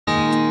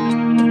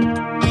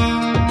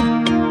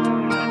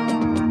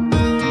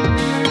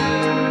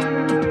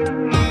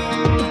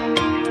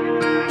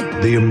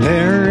The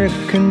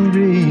American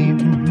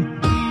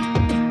dream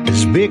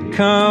has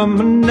become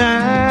a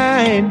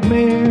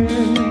nightmare.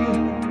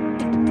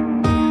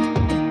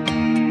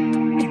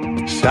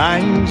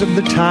 Signs of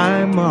the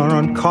time are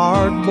on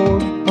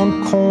cardboard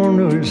on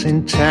corners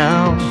in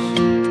town.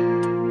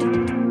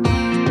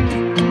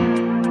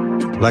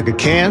 Like a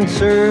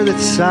cancer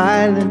that's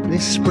silently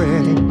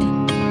spreading,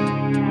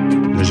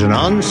 there's an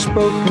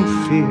unspoken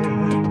fear.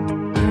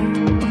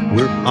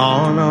 We're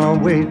on our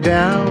way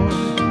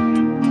down.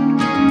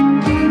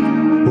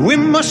 We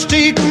must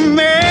take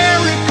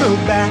America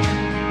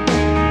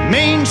back,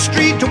 Main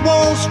Street to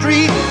Wall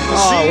Street.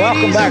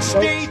 Welcome back,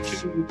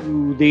 folks,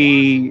 to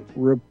the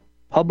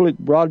Republic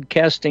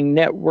Broadcasting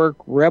Network,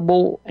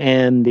 Rebel,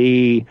 and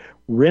the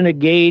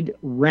Renegade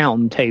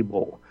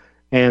Roundtable.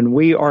 And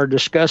we are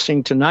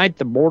discussing tonight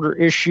the border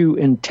issue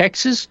in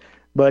Texas.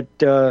 But,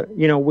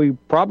 we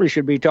probably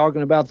should be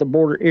talking about the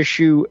border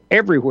issue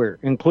everywhere,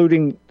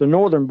 including the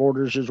northern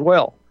borders as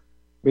well,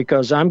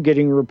 because I'm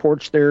getting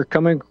reports they're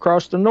coming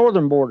across the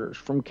northern borders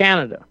from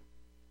Canada.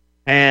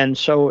 And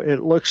so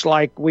it looks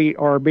like we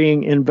are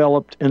being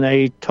enveloped in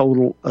a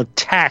total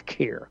attack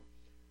here.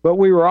 But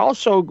we were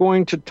also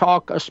going to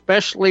talk,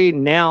 especially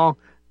now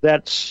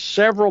that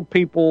several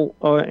people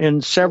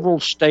in several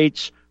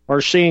states are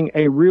seeing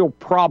a real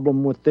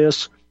problem with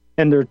this,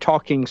 and they're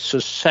talking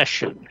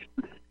secession.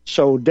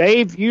 So,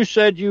 Dave, you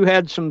said you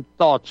had some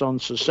thoughts on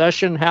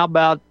secession. How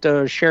about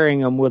sharing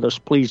them with us,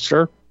 please,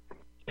 sir?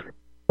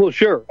 Well,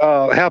 sure.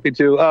 Happy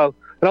to. And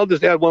I'll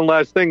just add one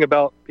last thing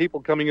about people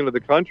coming into the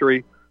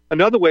country.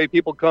 Another way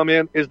people come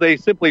in is they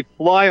simply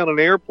fly on an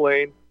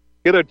airplane,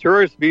 get a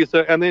tourist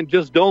visa, and then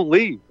just don't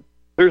leave.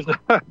 There's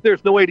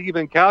no way to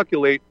even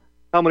calculate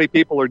how many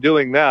people are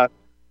doing that.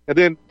 And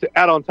then to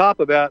add on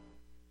top of that,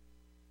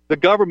 the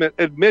government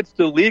admits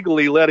to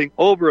legally letting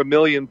over 1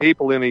 million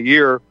people in a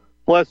year,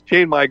 plus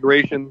chain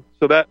migration,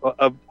 so that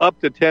of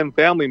up to 10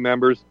 family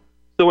members.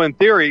 So in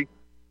theory,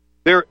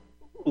 they're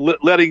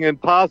letting in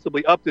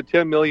possibly up to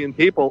 10 million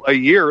people a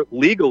year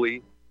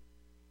legally.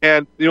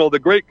 And, the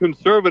great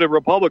conservative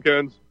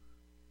Republicans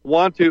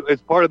want to,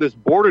 as part of this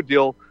border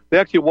deal, they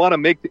actually want to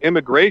make the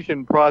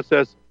immigration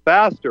process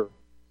faster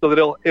so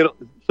that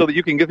so that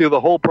you can get through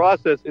the whole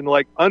process in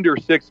like under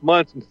 6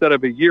 months instead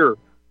of a year,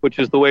 which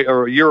is the way,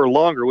 or a year or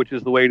longer, which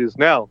is the way it is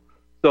now.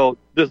 So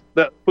just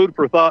that food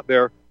for thought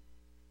there.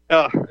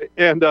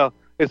 And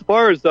as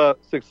far as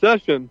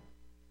succession,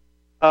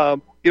 I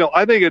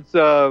think it's,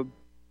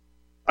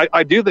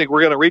 I do think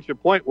we're going to reach a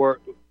point where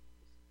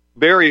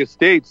various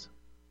states,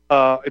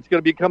 it's going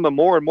to become a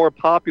more and more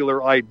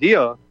popular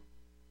idea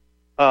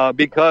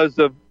because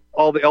of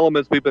all the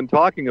elements we've been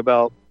talking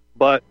about.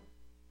 But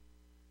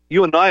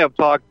you and I have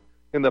talked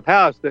in the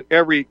past that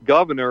every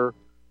governor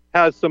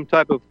has some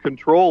type of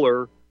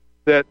controller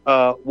that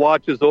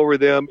watches over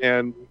them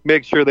and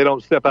makes sure they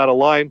don't step out of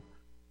line.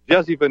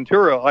 Jesse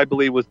Ventura, I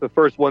believe, was the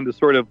first one to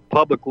sort of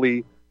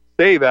publicly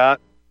say that,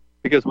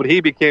 because when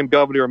he became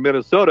governor of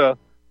Minnesota,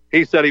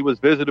 he said he was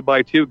visited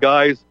by 2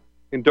 guys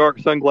in dark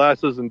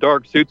sunglasses and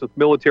dark suits with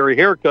military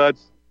haircuts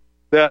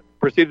that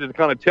proceeded to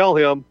kind of tell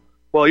him,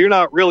 well, you're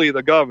not really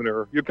the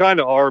governor. You kind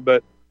of are,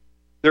 but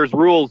there's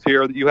rules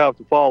here that you have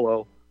to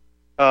follow.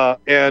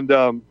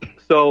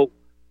 So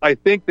I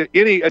think that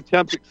any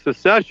attempt at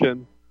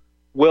secession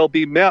will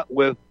be met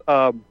with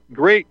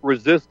great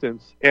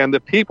resistance, and the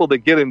people that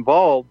get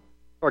involved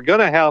are going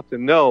to have to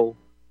know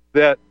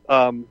that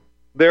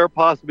they're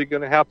possibly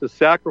going to have to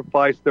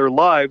sacrifice their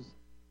lives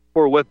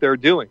for what they're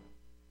doing.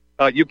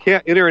 You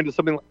can't enter into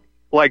something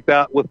like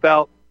that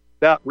without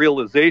that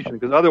realization,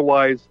 because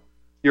otherwise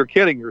you're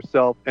kidding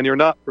yourself and you're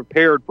not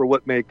prepared for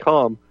what may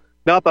come.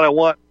 Not that I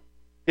want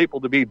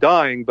people to be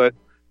dying, but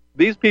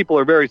these people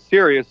are very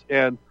serious,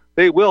 and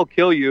they will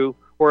kill you,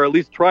 or at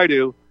least try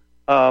to,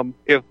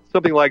 if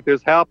something like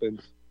this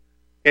happens.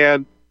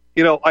 And,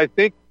 I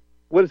think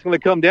what it's going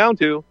to come down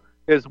to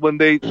is when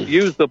they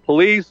use the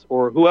police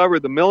or whoever,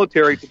 the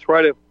military, to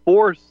try to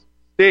force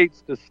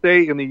states to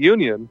stay in the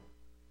Union,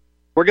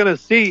 we're going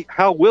to see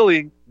how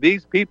willing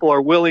these people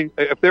are willing,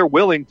 if they're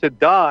willing to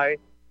die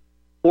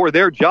for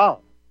their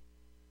job,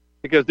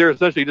 because they're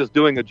essentially just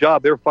doing a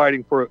job. They're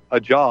fighting for a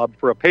job,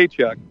 for a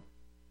paycheck.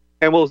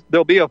 And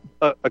there'll be a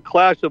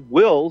clash of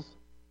wills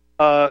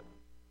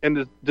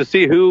and to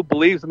see who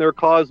believes in their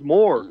cause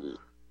more.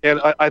 And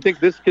I think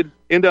this could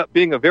end up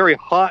being a very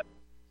hot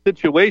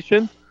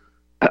situation.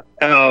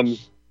 And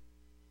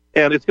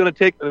it's going to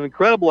take an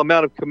incredible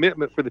amount of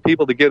commitment for the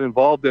people to get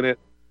involved in it,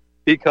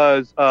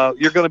 because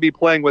you're going to be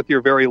playing with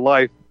your very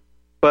life.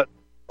 But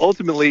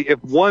ultimately,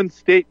 if one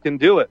state can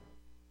do it,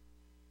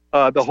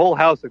 the whole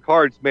house of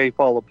cards may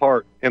fall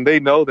apart, and they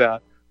know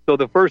that. So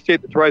the first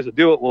state that tries to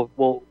do it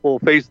will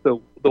face the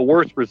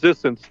worst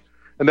resistance,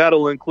 and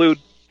that'll include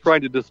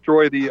trying to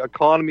destroy the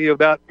economy of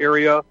that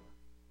area.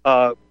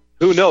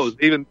 Who knows?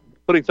 Even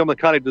putting some of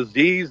the kind of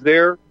disease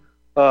there.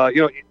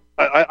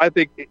 I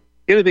think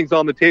anything's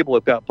on the table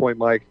at that point,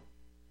 Mike.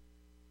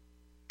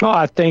 Oh,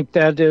 I think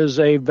that is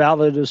a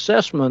valid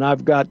assessment.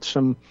 I've got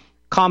some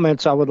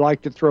comments I would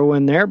like to throw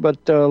in there,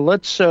 but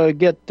let's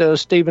get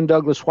Stephen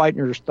Douglas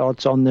Whitener's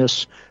thoughts on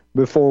this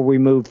before we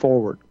move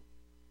forward.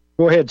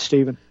 Go ahead,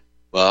 Stephen.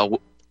 Well,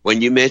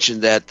 when you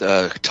mentioned that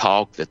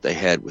talk that they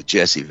had with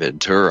Jesse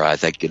Ventura, I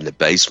think in the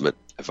basement,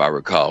 if I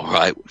recall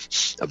right,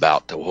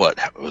 about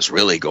what was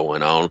really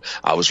going on,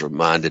 I was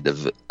reminded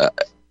of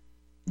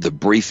the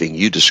briefing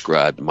you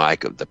described,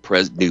 Mike, of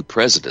the new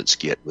presidents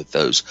get with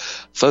those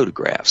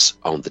photographs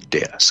on the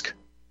desk.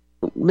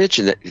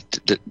 Mention that.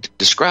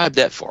 Describe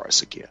that for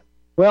us again.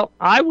 Well,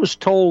 I was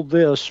told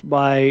this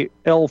by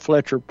L.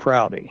 Fletcher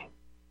Prouty,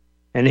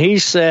 and he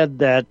said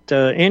that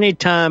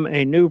anytime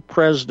a new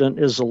president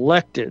is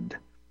elected,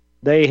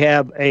 they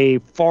have a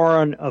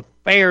Foreign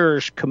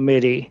Affairs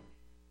Committee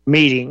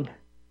meeting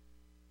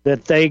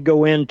that they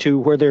go into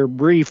where they're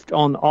briefed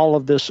on all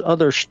of this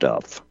other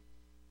stuff,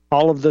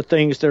 all of the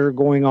things that are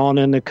going on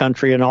in the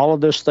country and all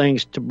of these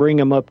things to bring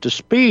them up to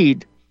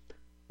speed.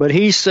 But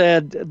he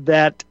said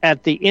that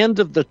at the end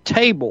of the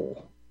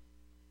table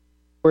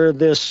where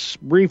this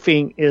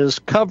briefing is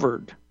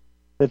covered,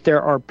 that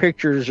there are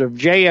pictures of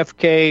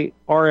JFK,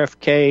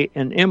 RFK,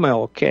 and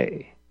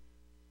MLK.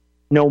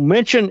 No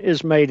mention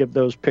is made of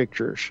those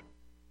pictures,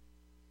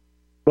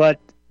 but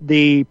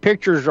the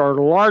pictures are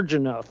large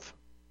enough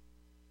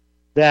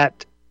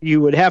that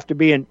you would have to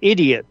be an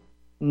idiot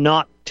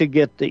not to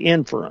get the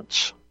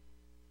inference.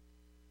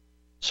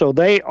 So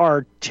they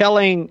are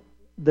telling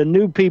the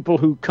new people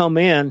who come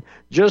in,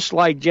 just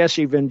like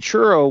Jesse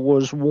Ventura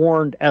was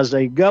warned as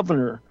a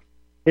governor,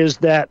 is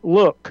that,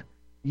 look,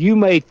 you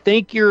may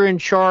think you're in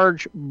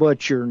charge,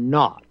 but you're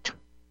not.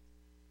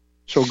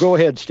 So go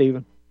ahead,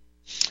 Stephen.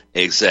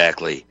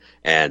 Exactly.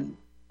 And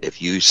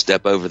if you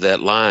step over that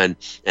line,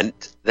 and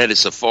that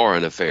is a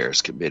Foreign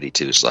Affairs Committee,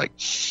 too. It's like,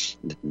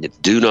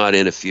 do not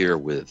interfere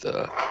with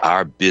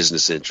our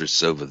business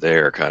interests over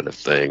there kind of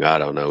thing. I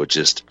don't know. It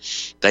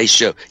just, they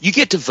show, you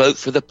get to vote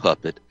for the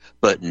puppet,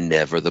 but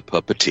never the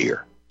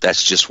puppeteer.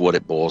 That's just what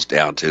it boils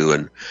down to.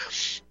 And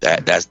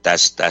that's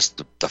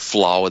the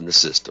flaw in the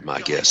system,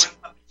 I guess.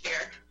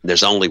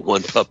 There's only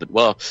one puppet.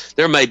 Well,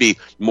 there may be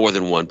more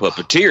than one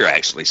puppeteer,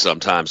 actually.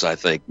 Sometimes I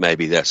think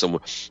maybe that's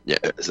someone.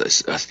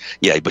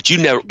 Yeah, but you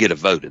never get a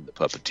vote in the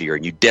puppeteer,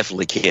 and you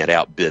definitely can't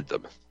outbid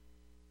them.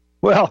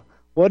 Well,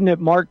 wasn't it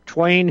Mark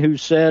Twain who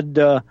said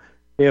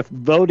if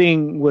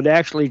voting would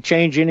actually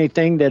change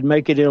anything, that'd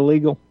make it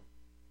illegal?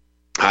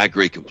 I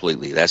agree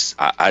completely.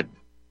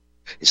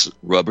 It's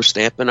rubber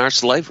stamping our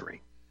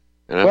slavery.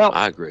 And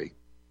I agree.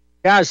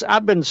 Guys,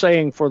 I've been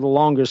saying for the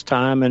longest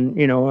time,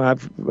 and,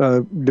 I've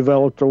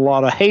developed a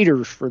lot of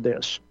haters for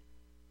this,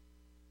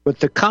 but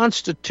the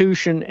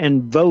Constitution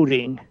and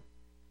voting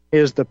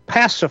is the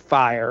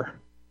pacifier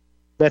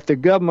that the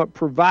government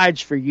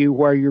provides for you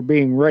while you're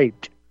being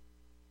raped.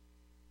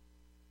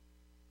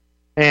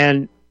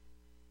 And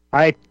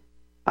I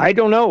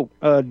don't know,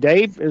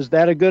 Dave, is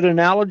that a good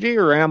analogy,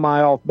 or am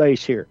I off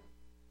base here?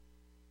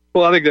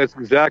 Well, I think that's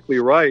exactly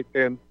right.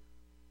 And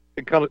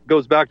it kind of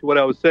goes back to what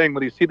I was saying.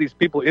 When you see these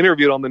people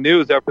interviewed on the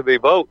news after they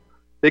vote,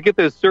 they get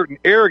this certain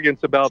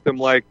arrogance about them,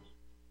 like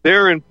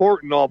they're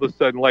important all of a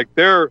sudden, like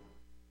they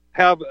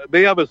have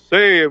a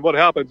say in what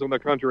happens in the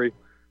country.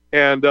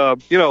 And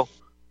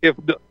if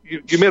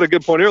you made a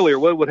good point earlier,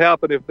 what would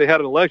happen if they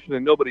had an election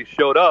and nobody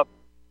showed up?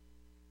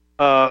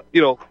 That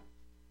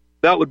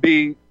would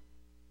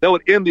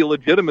end the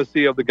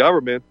legitimacy of the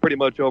government pretty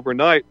much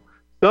overnight.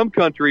 Some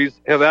countries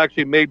have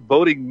actually made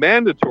voting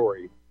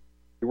mandatory,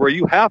 where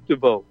you have to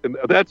vote. And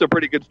that's a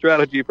pretty good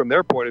strategy from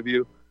their point of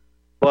view.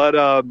 But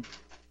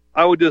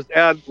I would just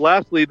add,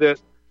 lastly,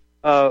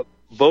 that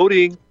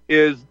voting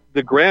is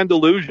the grand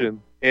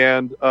illusion,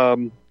 and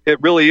it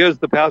really is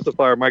the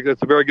pacifier, Mike.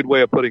 That's a very good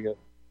way of putting it.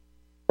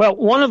 Well,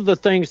 one of the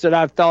things that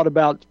I've thought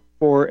about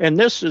and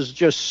this is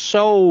just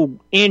so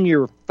in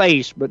your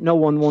face, but no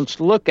one wants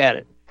to look at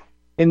it.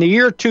 In the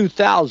year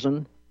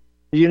 2000,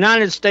 the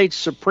United States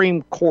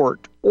Supreme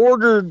Court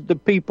ordered the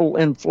people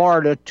in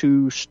Florida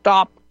to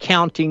stop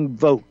counting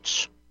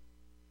votes.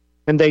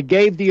 And they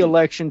gave the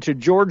election to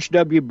George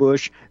W.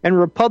 Bush, and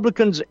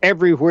Republicans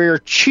everywhere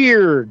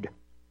cheered.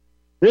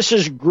 This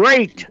is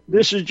great.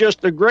 This is just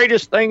the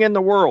greatest thing in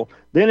the world.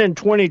 Then in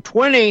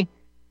 2020,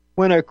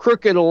 when a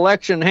crooked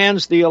election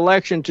hands the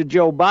election to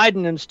Joe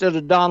Biden instead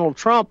of Donald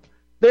Trump,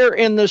 they're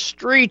in the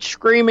streets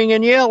screaming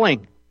and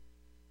yelling.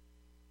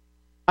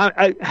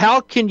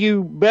 How can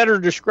you better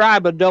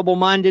describe a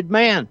double-minded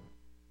man?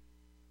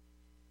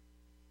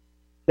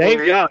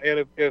 Dave?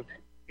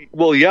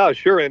 Well, yeah,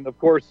 sure. And of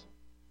course,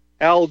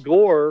 Al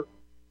Gore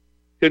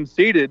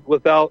conceded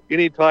without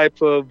any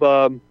type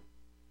of,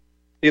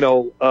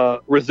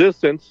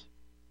 resistance.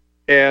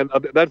 And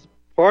that's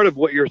part of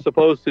what you're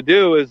supposed to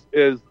do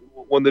is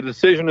when the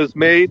decision is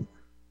made,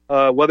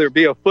 whether it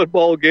be a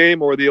football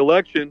game or the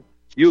election,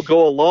 you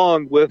go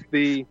along with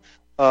the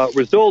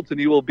results and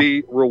you will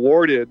be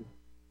rewarded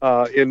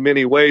in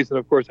many ways. And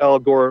of course, Al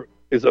Gore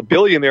is a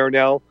billionaire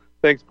now,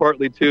 thanks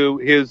partly to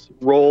his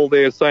role.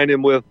 They assigned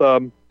him with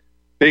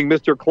being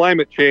Mr.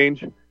 Climate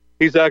Change.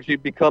 He's actually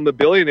become a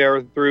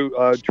billionaire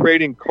through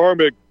trading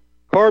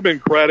carbon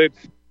credits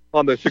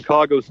on the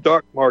Chicago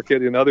stock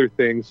market and other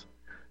things.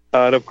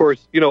 And of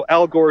course,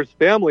 Al Gore's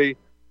family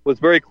was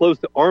very close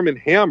to Arm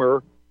 &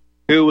 Hammer,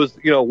 who was,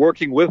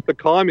 working with the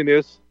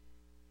communists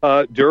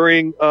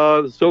during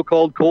the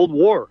so-called Cold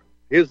War.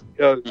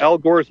 Al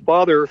Gore's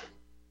father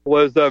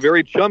was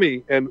very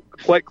chummy and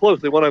quite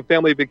close. They went on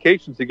family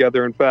vacations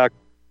together, in fact,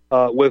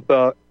 with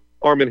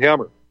Arm &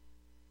 Hammer.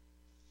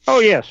 Oh,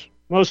 yes,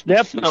 most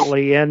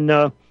definitely.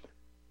 And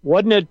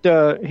wasn't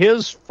it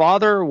his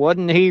father,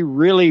 wasn't he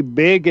really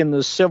big in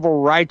the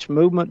civil rights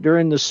movement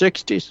during the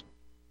 60s?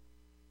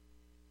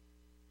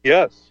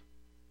 Yes.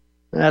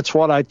 That's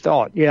what I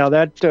thought. Yeah,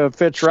 that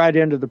fits right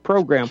into the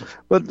program.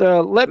 But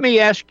let me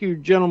ask you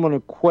gentlemen a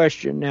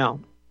question now.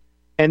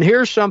 And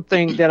here's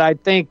something that I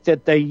think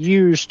that they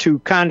use to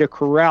kind of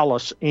corral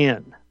us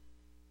in.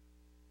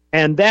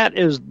 And that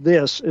is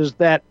this, is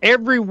that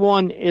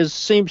everyone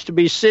seems to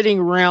be sitting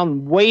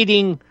around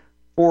waiting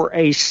for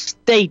a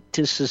state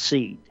to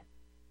secede.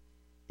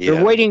 Yeah.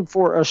 They're waiting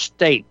for a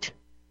state.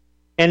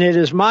 And it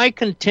is my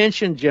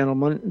contention,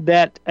 gentlemen,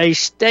 that a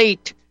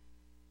state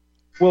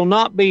will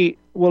not be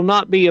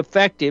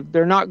effective.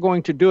 They're not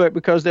going to do it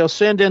because they'll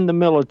send in the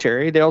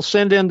military. They'll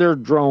send in their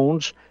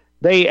drones.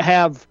 They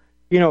have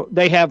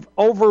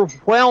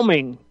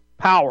overwhelming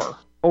power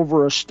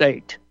over a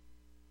state,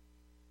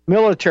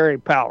 military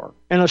power,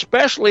 and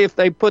especially if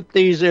they put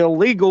these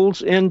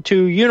illegals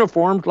into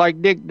uniforms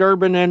like Dick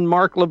Durbin and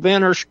Mark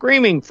Levin are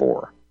screaming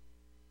for.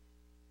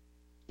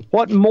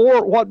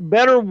 What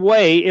better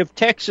way if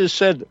Texas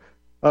said,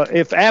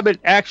 if Abbott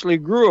actually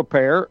grew a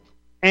pair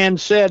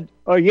and said,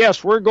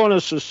 yes, we're going to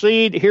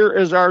secede. Here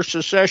is our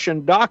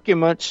secession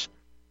documents.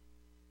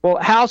 Well,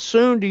 how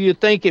soon do you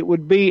think it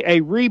would be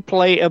a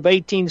replay of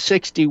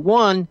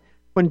 1861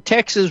 when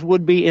Texas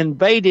would be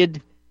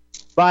invaded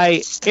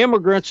by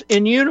immigrants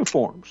in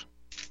uniforms?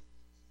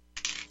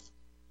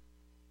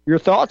 Your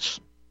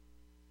thoughts?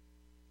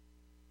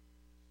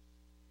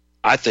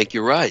 I think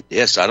you're right.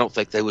 Yes, I don't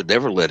think they would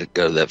ever let it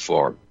go that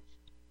far.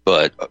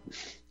 But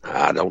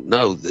I don't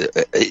know.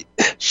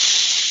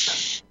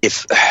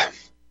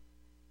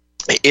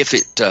 If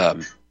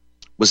it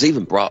was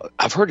even brought,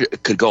 I've heard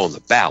it could go on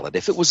the ballot.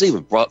 If it was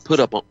even put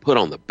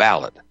on the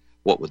ballot,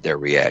 what would their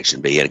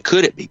reaction be? And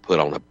could it be put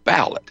on a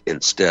ballot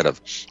instead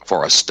of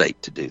for a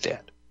state to do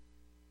that?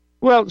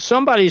 Well,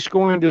 somebody's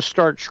going to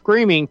start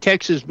screaming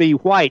Texas be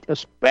white,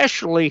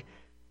 especially,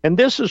 and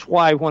this is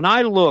why when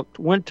I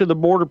went to the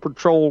Border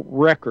Patrol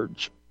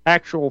records,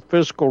 actual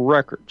physical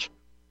records,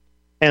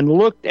 and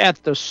looked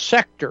at the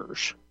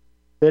sectors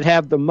that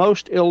have the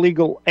most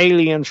illegal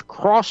aliens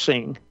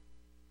crossing.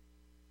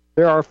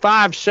 There are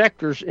 5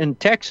 sectors in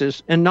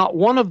Texas, and not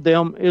one of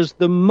them has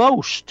the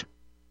most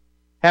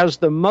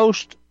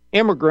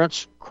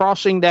immigrants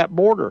crossing that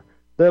border.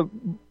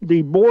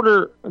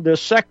 The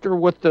sector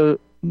with the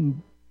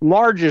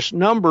largest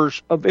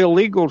numbers of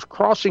illegals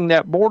crossing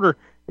that border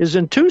is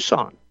in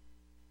Tucson.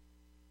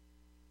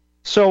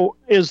 So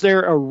is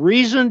there a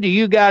reason, do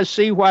you guys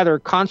see why they're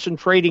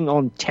concentrating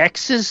on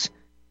Texas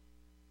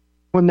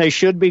when they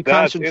should be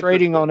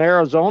concentrating on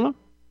Arizona?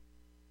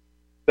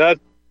 That's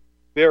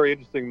very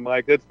interesting,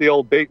 Mike. That's the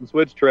old bait and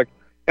switch trick.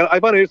 And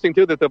I find it interesting,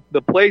 too, that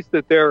the place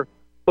that they're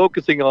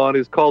focusing on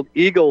is called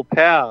Eagle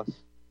Pass,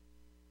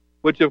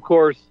 which, of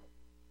course,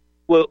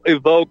 will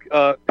evoke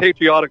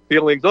patriotic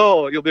feelings.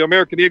 Oh, the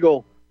American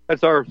eagle,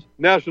 that's our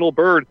national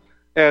bird.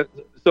 And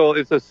so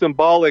it's a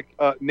symbolic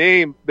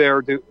name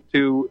there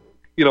to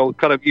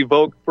kind of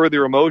evoke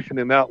further emotion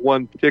in that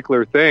one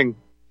particular thing.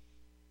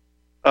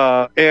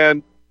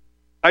 And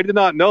I did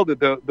not know that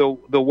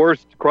the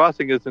worst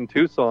crossing is in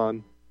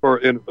Tucson, or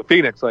in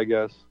Phoenix, I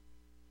guess.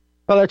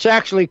 Well, it's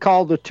actually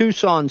called the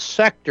Tucson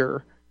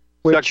sector,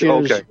 which is,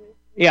 okay.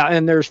 Yeah,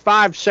 and there's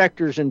 5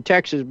 sectors in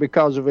Texas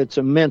because of its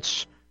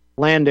immense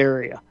land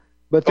area.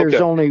 But there's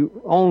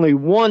only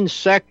one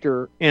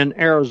sector in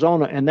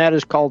Arizona, and that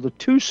is called the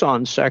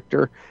Tucson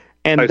sector.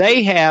 And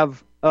they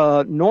have,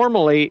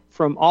 normally,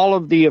 from all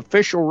of the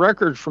official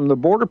records from the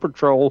Border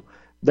Patrol,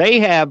 they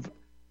have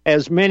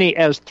as many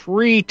as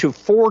 3 to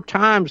 4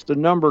 times the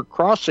number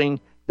crossing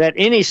that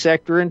any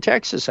sector in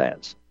Texas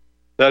has.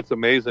 That's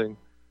amazing.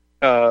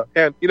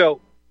 And,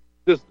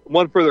 just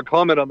one further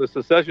comment on the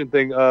secession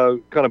thing,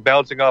 kind of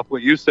bouncing off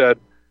what you said,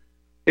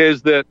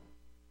 is that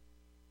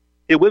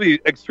it would be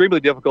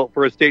extremely difficult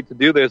for a state to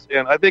do this.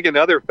 And I think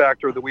another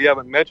factor that we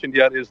haven't mentioned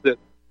yet is that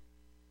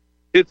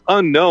it's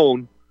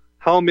unknown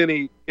how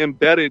many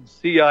embedded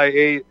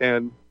CIA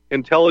and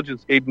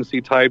intelligence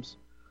agency types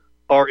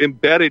are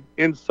embedded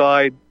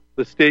inside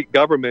the state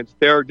governments.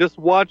 They're just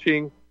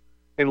watching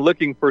and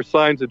looking for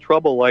signs of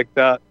trouble like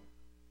that,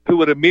 who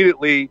would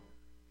immediately,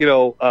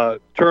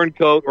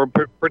 turncoat or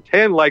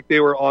pretend like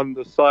they were on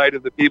the side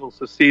of the people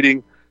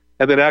seceding,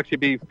 and then actually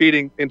be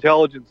feeding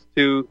intelligence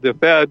to the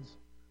feds,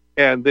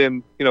 and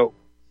then,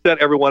 set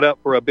everyone up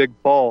for a big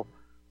fall.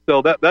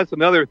 So that's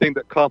another thing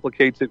that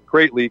complicates it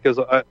greatly, because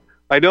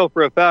I know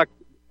for a fact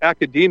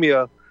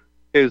academia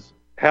has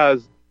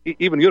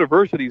even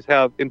universities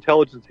have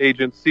intelligence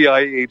agents,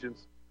 CIA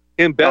agents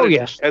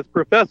embedded as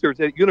professors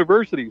at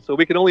universities. So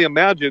we can only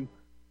imagine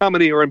how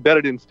many are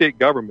embedded in state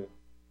government?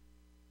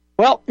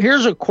 Well,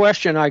 here's a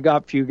question I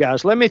got for you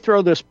guys. Let me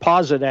throw this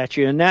posit at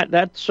you, and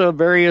that's a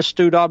very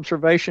astute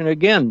observation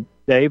again,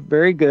 Dave.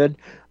 Very good.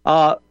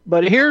 But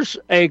here's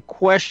a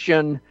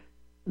question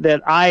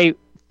that I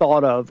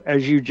thought of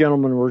as you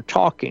gentlemen were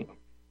talking,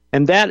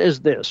 and that is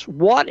this.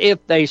 What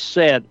if they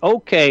said,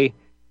 okay,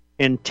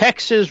 in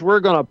Texas, we're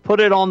going to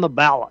put it on the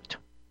ballot.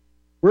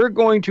 We're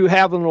going to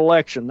have an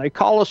election. They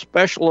call a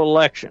special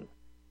election,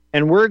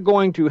 and we're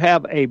going to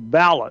have a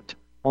ballot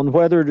on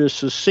whether to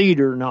secede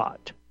or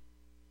not.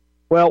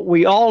 Well,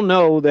 we all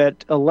know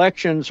that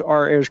elections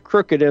are as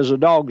crooked as a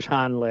dog's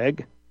hind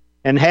leg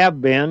and have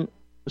been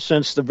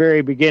since the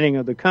very beginning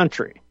of the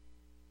country.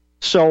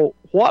 So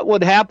what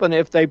would happen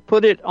if they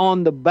put it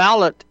on the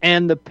ballot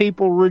and the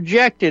people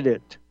rejected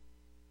it?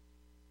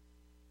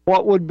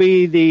 What would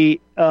be the,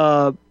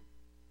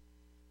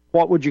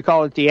 what would you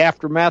call it, the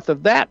aftermath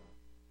of that,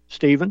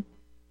 Stephen?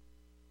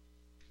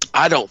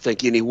 I don't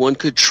think anyone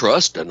could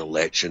trust an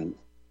election,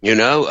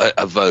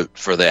 a vote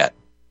for that.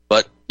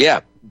 But, yeah,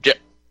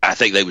 I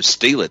think they would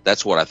steal it.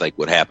 That's what I think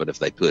would happen if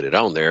they put it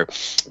on there.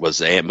 Was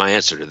my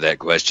answer to that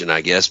question?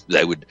 I guess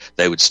they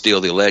would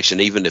steal the election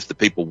even if the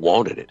people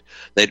wanted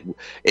it.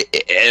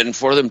 And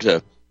for them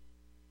to,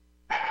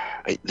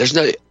 there's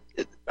no,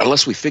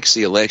 unless we fix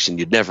the election,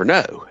 you'd never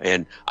know.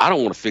 And I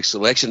don't want to fix the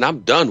election. I'm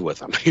done with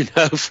them.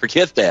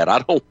 Forget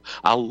that.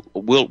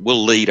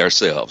 We'll lead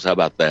ourselves. How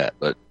about that?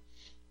 But.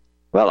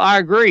 Well, I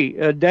agree.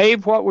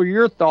 Dave, what were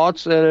your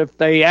thoughts that if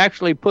they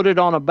actually put it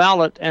on a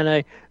ballot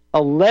and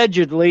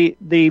allegedly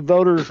the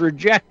voters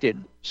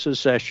rejected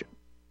secession?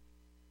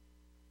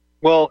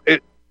 Well,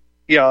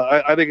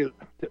 I think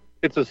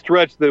it's a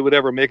stretch that it would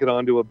ever make it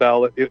onto a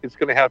ballot. It's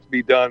going to have to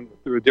be done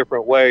through a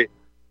different way.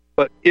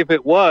 But if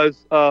it was,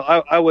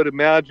 I would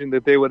imagine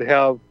that they would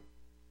have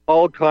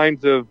all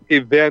kinds of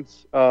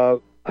events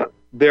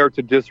there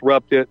to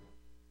disrupt it.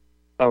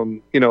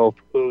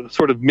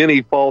 Sort of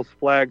mini false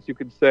flags, you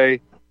could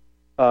say.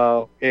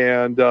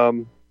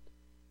 And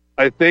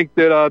I think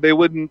that they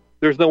wouldn't.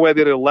 There's no way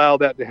they'd allow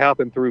that to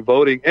happen through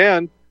voting,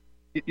 and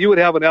you would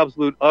have an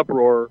absolute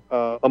uproar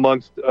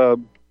amongst,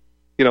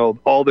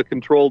 all the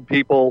controlled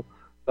people,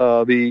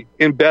 the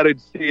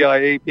embedded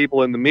CIA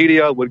people in the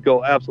media would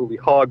go absolutely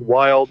hog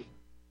wild,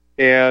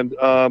 and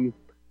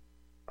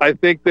I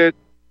think that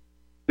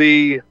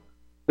the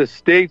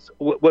states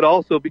would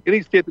also be,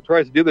 any state that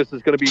tries to do this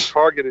is going to be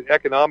targeted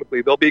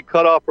economically. They'll be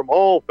cut off from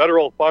all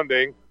federal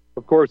funding,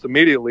 of course,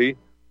 immediately,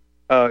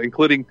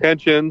 including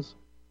pensions.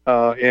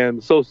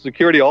 And Social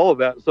Security, all of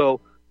that. So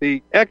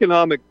the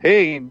economic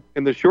pain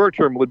in the short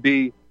term would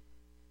be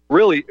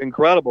really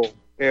incredible.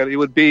 And it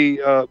would be,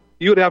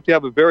 you would have to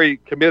have a very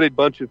committed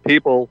bunch of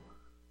people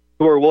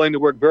who are willing to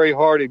work very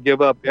hard and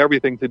give up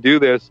everything to do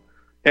this.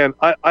 And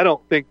I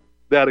don't think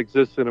that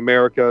exists in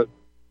America,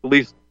 at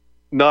least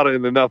not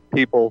in enough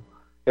people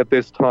at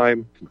this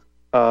time.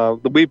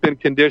 We've been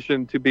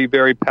conditioned to be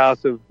very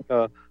passive,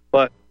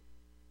 but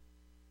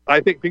I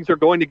think things are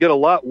going to get a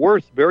lot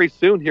worse very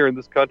soon here in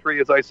this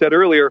country. As I said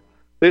earlier,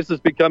 this is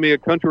becoming a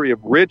country of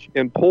rich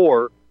and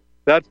poor.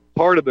 That's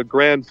part of the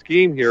grand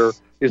scheme here,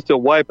 is to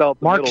wipe out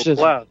the Marxism.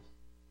 Middle class.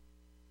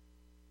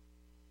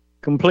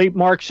 Complete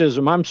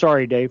Marxism. I'm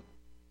sorry, Dave.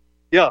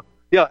 Yeah,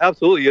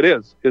 absolutely it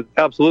is.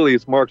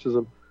 It's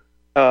Marxism.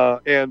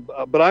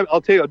 But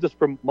I'll tell you, just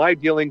from my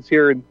dealings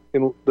here in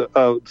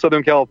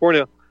Southern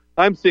California,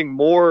 I'm seeing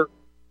more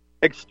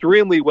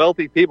extremely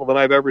wealthy people than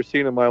I've ever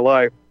seen in my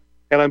life.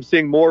 And I'm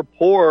seeing more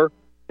poor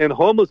and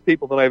homeless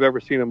people than I've ever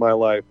seen in my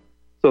life.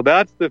 So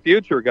that's the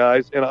future,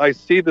 guys. And I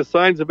see the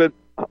signs of it,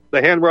 the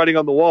handwriting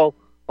on the wall,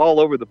 all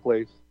over the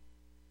place.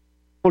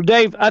 Well,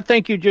 Dave, I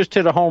think you just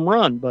hit a home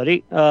run,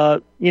 buddy.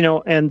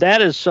 And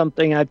that is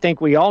something I think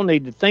we all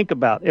need to think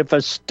about. If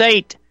a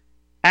state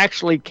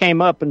actually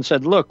came up and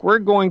said, look, we're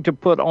going to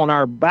put on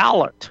our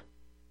ballot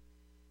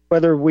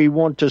whether we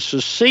want to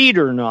secede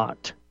or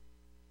not,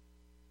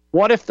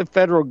 what if the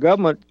federal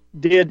government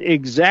did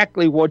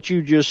exactly what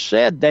you just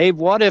said, Dave?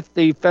 What if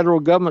the federal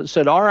government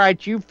said, all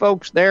right, you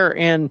folks there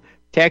in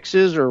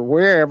Texas or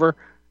wherever,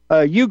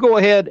 you go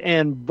ahead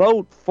and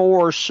vote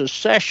for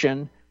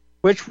secession,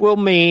 which will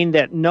mean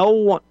that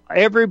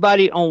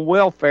everybody on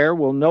welfare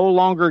will no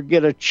longer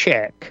get a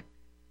check.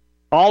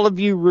 All of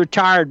you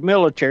retired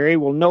military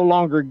will no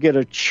longer get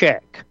a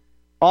check.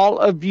 All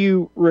of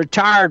you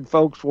retired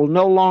folks will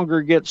no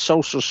longer get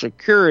Social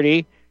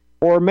Security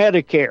or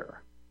Medicare.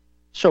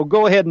 So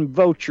go ahead and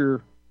vote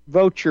your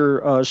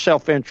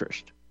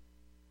self-interest.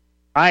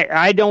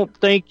 I don't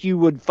think you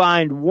would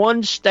find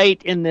one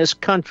state in this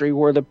country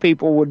where the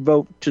people would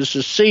vote to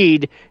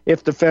secede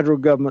if the federal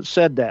government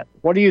said that.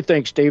 What do you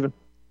think, Stephen?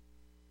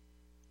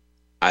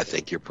 I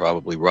think you're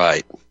probably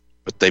right.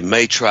 But they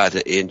may try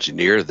to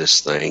engineer this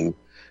thing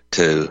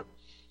to...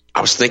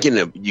 I was thinking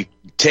of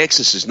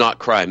Texas is not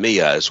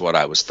Crimea, is what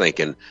I was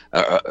thinking,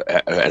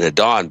 and a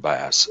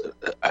Donbass.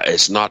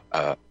 It's not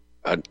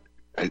an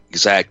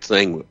exact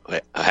thing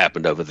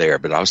happened over there,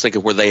 but I was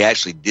thinking where they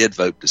actually did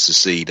vote to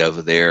secede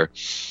over there.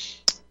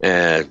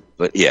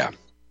 But yeah,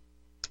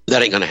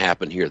 That ain't going to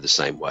happen here the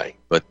same way.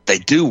 But they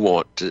do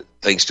want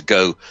things to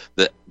go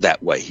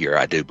that way here.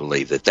 I do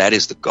believe that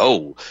is the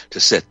goal,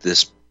 to set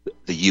the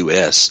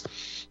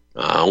U.S.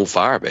 On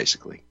fire,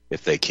 basically,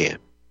 if they can.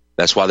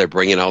 That's why they're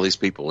bringing all these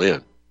people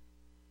in.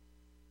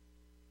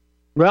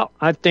 Well,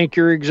 I think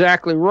you're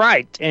exactly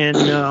right.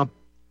 And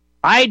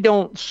I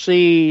don't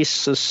see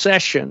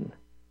secession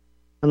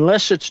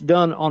unless it's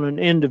done on an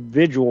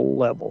individual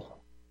level.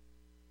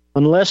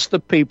 Unless the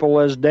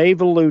people, as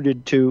Dave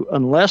alluded to,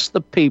 unless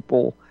the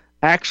people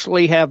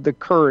actually have the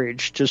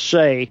courage to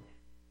say,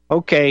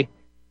 okay,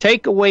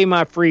 take away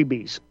my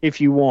freebies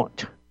if you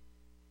want.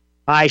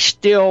 I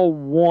still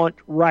want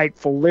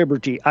rightful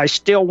liberty. I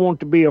still want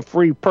to be a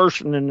free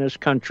person in this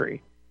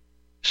country.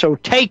 So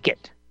take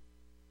it.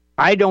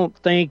 I don't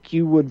think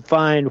you would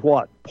find,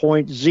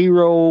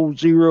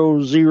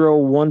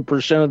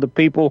 0.0001% of the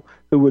people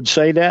who would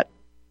say that?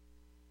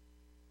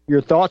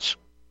 Your thoughts?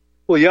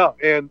 Well, yeah,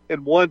 and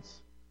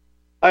once,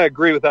 I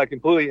agree with that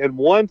completely, and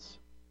once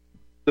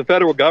the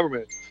federal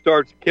government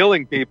starts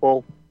killing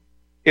people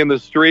in the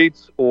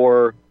streets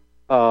or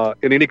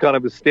in any kind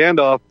of a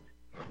standoff,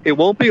 it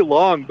won't be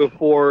long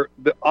before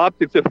the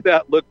optics of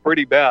that look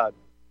pretty bad.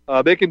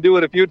 They can do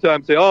it a few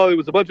times, say, oh, it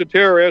was a bunch of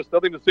terrorists,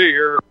 nothing to see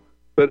here.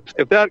 But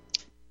if that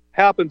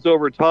happens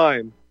over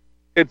time,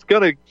 it's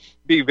going to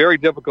be very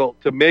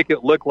difficult to make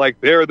it look like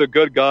they're the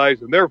good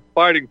guys and they're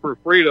fighting for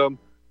freedom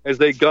as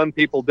they gun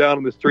people down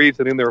in the streets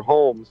and in their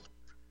homes.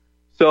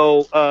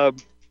 So,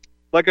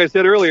 like I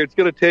said earlier, it's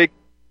going to take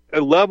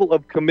a level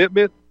of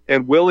commitment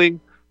and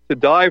willing to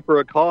die for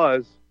a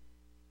cause,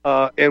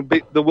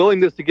 and the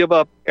willingness to give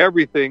up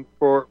everything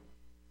for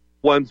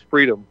one's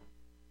freedom.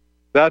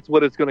 That's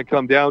what it's going to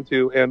come down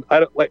to. And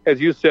as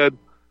you said,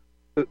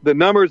 the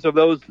numbers of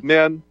those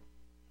men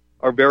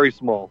are very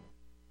small.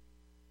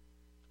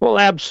 Well,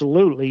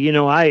 absolutely.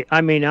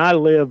 I mean, I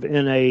live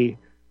in a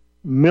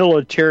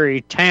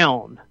military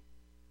town,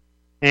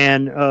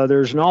 and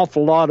there's an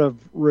awful lot of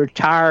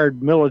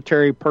retired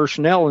military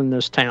personnel in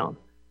this town.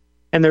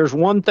 And there's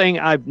one thing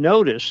I've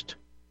noticed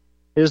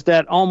is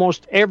that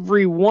almost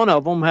every one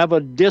of them have a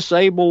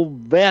disabled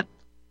vet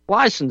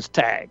license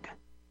tag,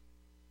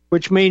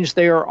 which means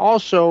they are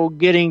also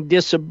getting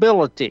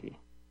disability.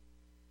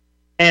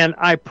 And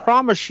I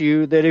promise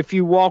you that if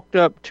you walked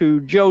up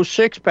to Joe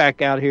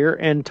Sixpack out here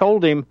and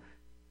told him,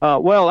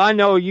 well, I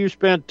know you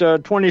spent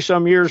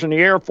 20-some years in the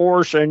Air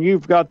Force and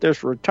you've got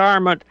this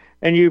retirement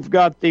and you've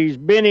got these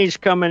bennies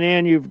coming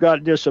in, you've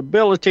got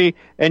disability,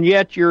 and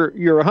yet you're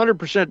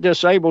 100%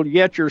 disabled,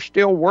 yet you're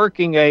still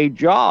working a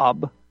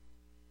job,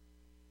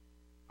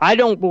 I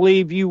don't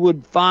believe you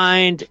would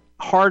find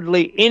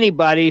hardly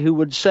anybody who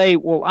would say,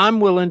 well, I'm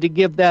willing to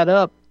give that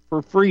up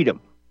for freedom.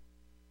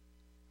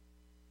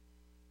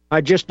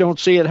 I just don't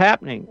see it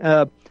happening.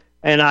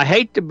 And I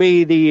hate to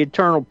be the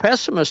eternal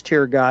pessimist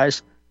here,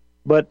 guys,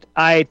 but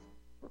I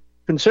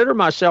consider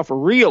myself a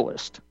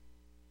realist.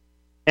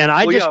 And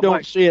I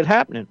don't see it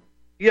happening.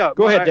 Yeah.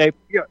 Go ahead, Dave.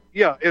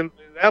 Yeah, and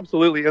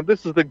absolutely. And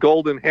this is the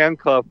golden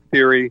handcuff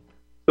theory,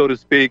 so to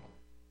speak.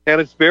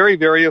 And it's very,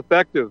 very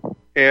effective.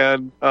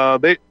 And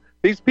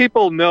these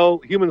people know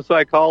human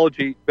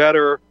psychology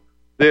better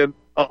than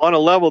on a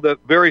level that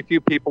very few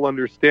people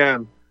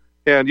understand.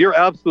 And you're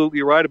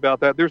absolutely right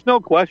about that. There's no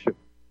question.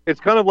 It's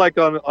kind of like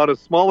on a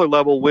smaller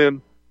level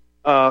when,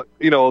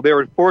 they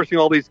were forcing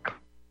all these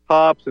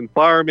cops and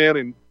firemen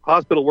and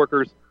hospital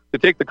workers to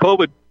take the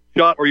COVID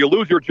shot or you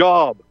lose your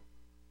job.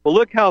 Well,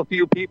 look how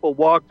few people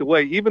walked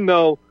away, even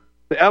though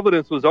the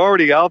evidence was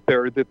already out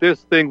there that this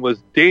thing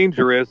was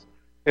dangerous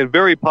and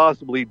very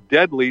possibly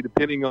deadly,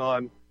 depending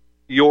on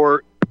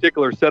your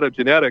particular set of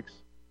genetics.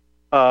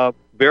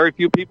 Very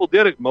few people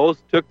did it.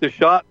 Most took the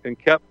shot and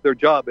kept their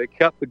job. They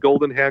kept the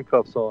golden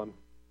handcuffs on.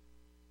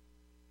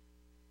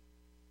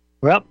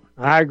 Well,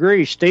 I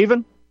agree.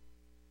 Stephen?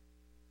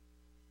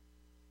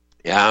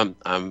 Yeah,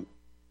 I'm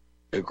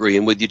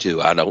agreeing with you, too.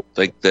 I don't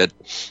think that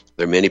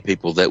there are many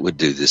people that would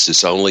do this.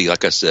 It's only,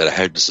 like I said, I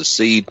had to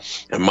secede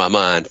in my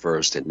mind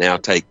first and now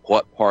take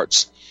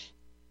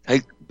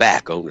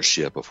back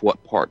ownership of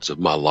what parts of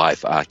my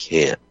life I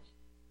can't.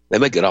 They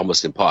make it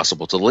almost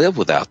impossible to live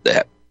without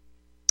that.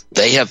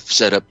 They have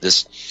set up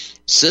this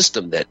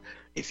system that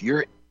if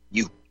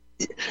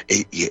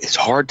it's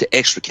hard to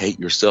extricate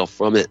yourself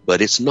from it,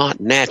 but it's not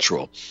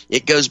natural.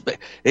 It goes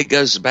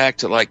back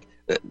to like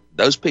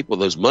those people,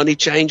 those money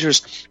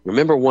changers.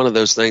 Remember one of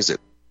those things that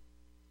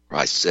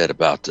Christ said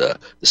about the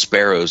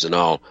sparrows and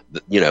all,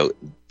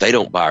 they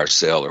don't buy or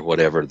sell or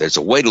whatever. There's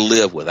a way to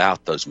live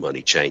without those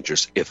money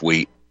changers if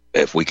we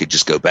could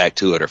just go back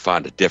to it or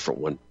find a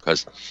different one,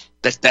 because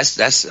that's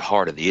the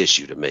heart of the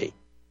issue to me.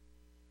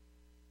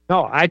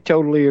 No, I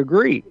totally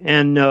agree.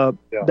 And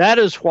that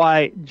is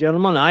why,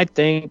 gentlemen, I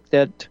think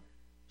that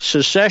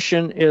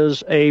secession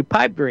is a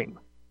pipe dream.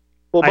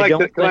 Well,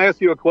 Mike, can I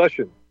ask you a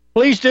question?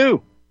 Please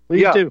do.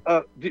 Please do.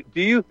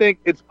 Do you think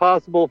it's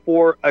possible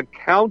for a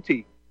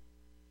county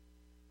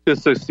to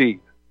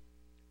secede?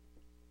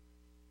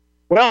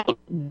 Well,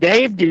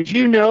 Dave, did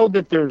you know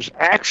that there's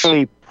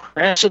actually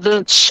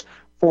precedents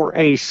for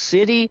a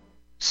city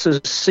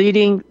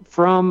seceding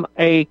from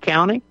a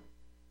county?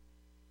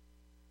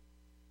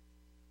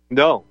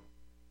 No.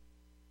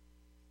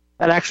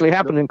 That actually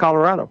happened in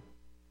Colorado.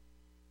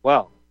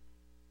 Wow.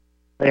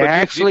 They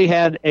actually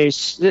had a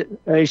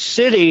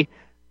city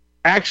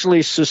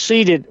actually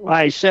seceded.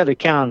 I said a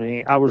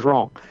county. I was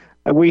wrong.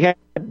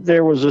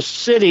 There was a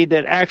city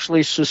that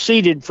actually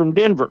seceded from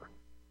Denver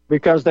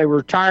because they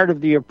were tired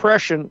of the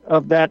oppression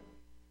of that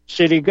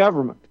city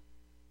government.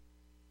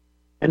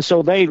 And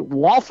so they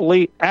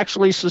lawfully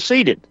actually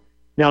seceded.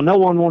 Now, no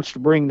one wants to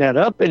bring that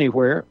up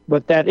anywhere,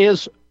 but that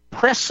is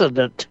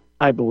precedent,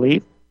 I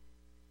believe.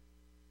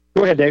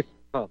 Go ahead, Dave.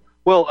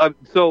 Well,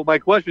 so my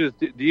question is,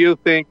 do you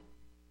think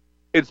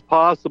it's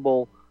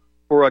possible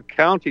for a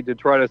county to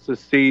try to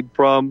secede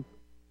from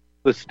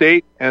the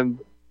state and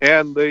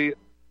the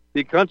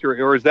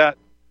country, or is that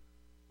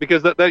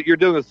because that you're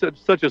doing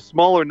such a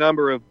smaller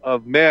number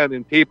of men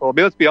and people? I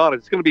mean, let's be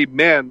honest, it's going to be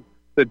men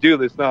that do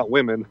this, not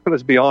women.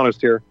 Let's be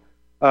honest here.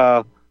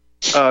 Do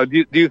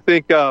you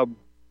think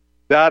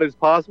that is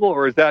possible,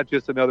 or is that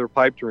just another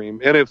pipe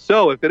dream? And if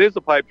so, if it is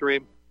a pipe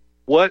dream,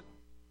 what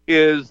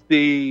is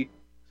the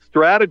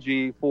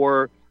strategy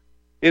for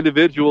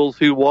individuals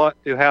who want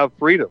to have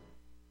freedom?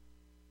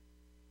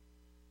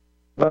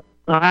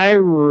 I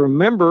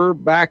remember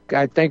back,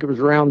 I think it was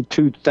around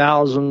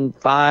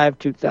 2005,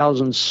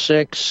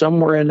 2006,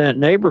 somewhere in that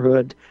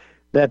neighborhood,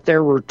 that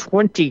there were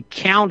 20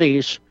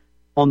 counties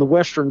on the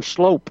western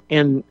slope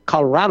in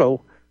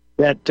Colorado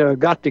that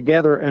got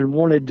together and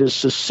wanted to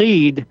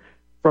secede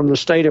from the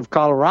state of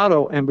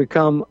Colorado and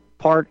become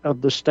part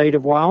of the state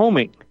of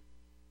Wyoming.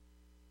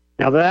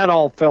 Now, that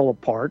all fell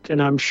apart,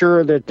 and I'm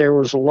sure that there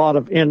was a lot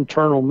of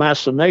internal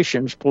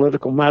machinations,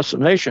 political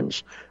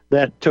machinations,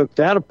 that took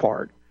that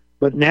apart.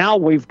 But now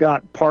we've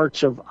got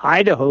parts of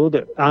Idaho,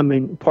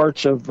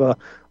 parts of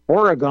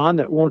Oregon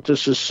that want to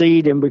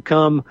secede and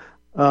become,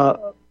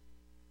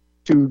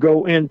 to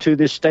go into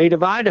the state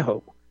of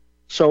Idaho.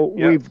 So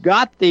We've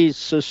got these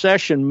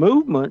secession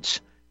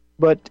movements,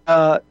 but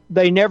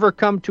they never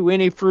come to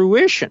any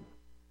fruition.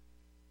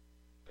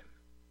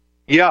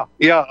 Yeah.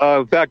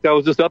 In fact, I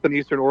was just up in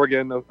Eastern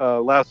Oregon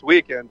last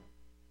week, and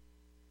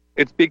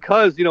it's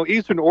because,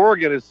 Eastern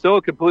Oregon is so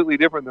completely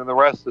different than the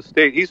rest of the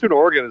state. Eastern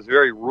Oregon is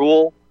very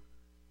rural.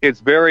 It's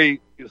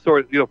very,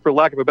 sort of, for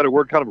lack of a better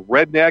word, kind of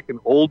redneck and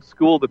old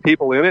school, the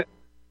people in it.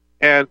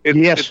 And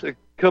it's a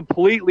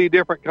completely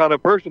different kind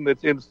of person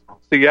that's in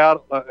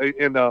Seattle,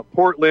 in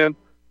Portland,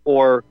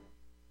 or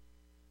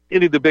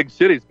any of the big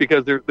cities,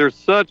 because there's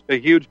such a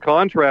huge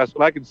contrast,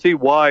 and I can see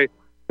why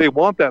they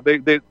want that.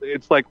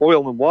 It's like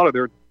oil and water.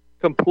 They're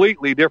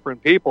completely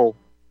different people.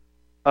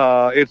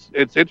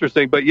 It's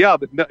interesting, but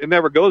it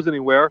never goes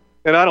anywhere,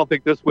 and I don't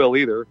think this will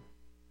either.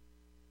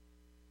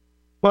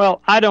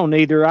 Well, I don't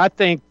either. I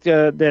think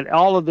that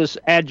all of this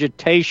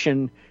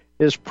agitation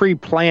is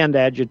pre-planned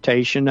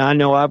agitation. I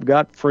know I've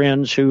got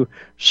friends who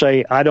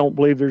say, I don't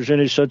believe there's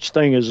any such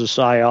thing as a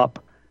PSYOP,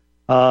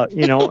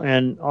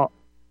 and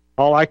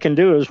all I can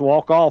do is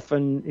walk off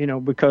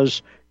and,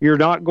 because you're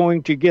not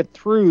going to get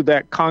through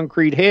that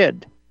concrete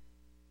head.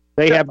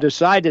 They have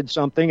decided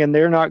something, and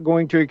they're not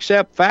going to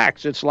accept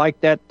facts. It's like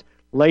that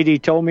lady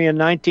told me in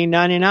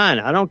 1999,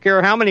 I don't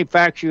care how many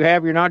facts you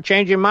have, you're not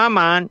changing my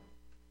mind.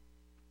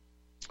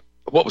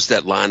 What was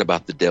that line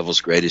about the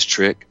devil's greatest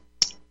trick?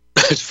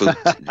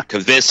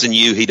 Convincing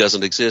you he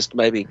doesn't exist,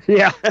 maybe?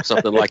 Yeah.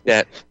 Something like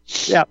that.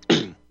 Yeah,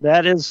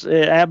 that is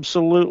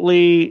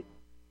absolutely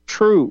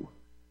true.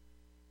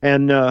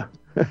 And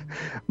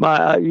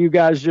you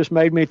guys just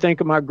made me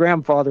think of my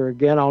grandfather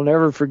again. I'll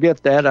never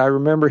forget that. I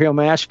remember him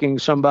asking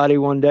somebody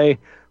one day,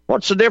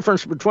 what's the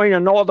difference between a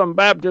Northern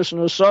Baptist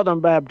and a Southern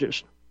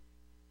Baptist?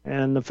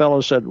 And the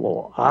fellow said,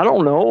 well, I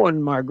don't know.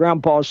 And my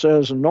grandpa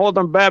says, a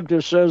Northern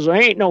Baptist says there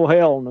ain't no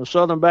hell, and a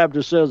Southern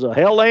Baptist says,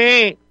 hell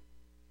they ain't.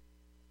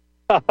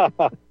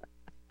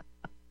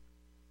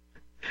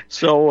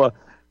 So,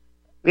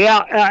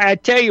 I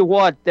tell you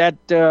what,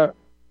 that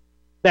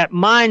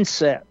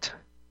mindset,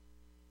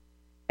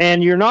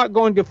 and you're not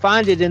going to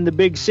find it in the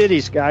big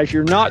cities, guys.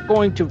 You're not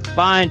going to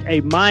find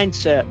a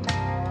mindset.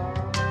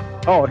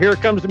 Oh, here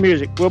comes the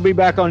music. We'll be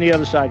back on the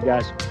other side,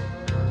 guys.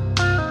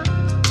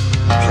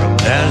 From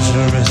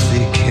Nazareth he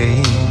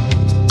came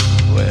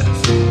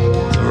with a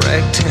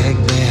ragtag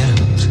band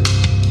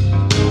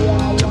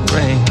to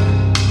bring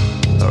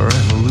a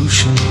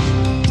revolution.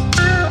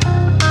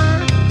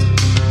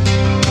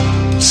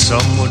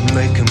 Some would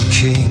make him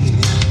king,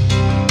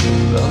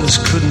 others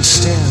couldn't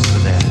stand for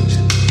that.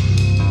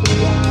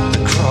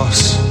 The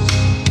cross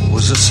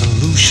was a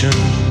solution,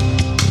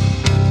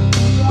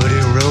 but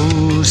he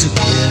rose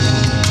again.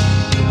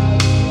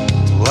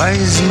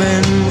 Wise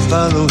men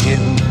follow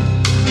him,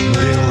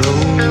 but he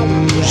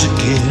rose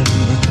again.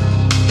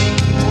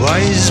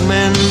 Wise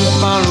men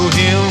follow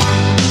him.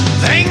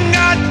 Thank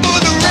God for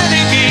the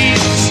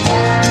renegades.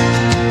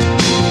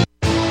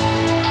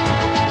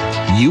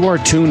 You are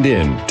tuned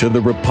in to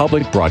the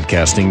Republic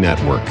Broadcasting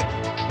Network.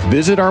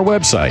 Visit our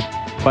website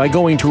by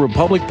going to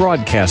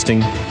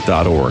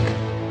republicbroadcasting.org.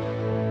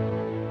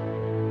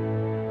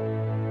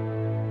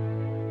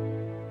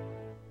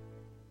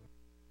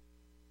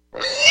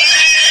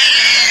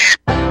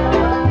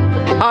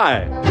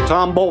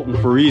 Tom Bolton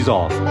for Ease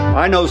Off.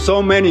 I know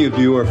so many of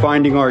you are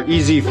finding our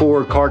Easy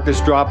 4 carcass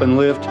drop and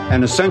lift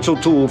an essential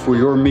tool for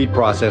your meat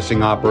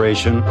processing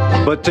operation,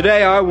 but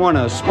today I want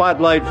to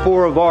spotlight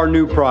 4 of our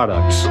new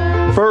products.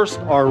 First,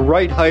 our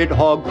right height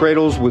hog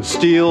cradles with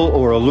steel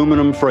or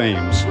aluminum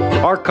frames.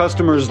 Our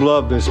customers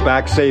love this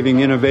back-saving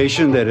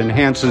innovation that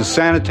enhances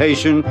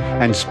sanitation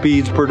and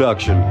speeds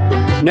production.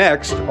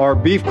 Next, our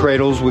beef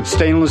cradles with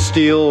stainless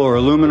steel or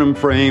aluminum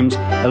frames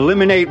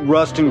eliminate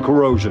rust and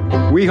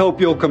corrosion. We hope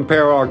you'll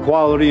compare our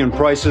quality and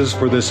prices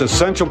for this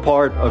essential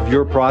part of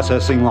your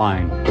processing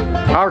line.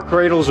 Our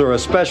cradles are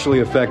especially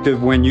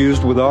effective when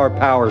used with our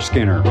power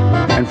skinner.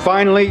 And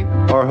finally,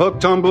 our hook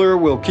tumbler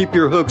will keep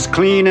your hooks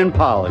clean and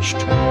polished.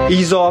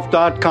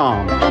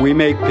 Easeoff.com. We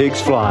make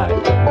pigs fly.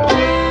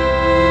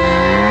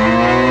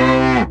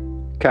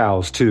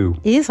 Cows, too.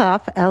 Ease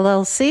Off,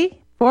 LLC,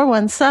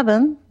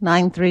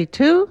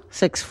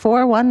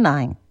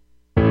 417-932-6419.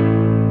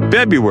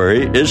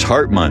 February is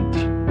Heart Month,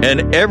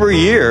 and every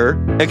year,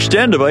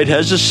 Extendivite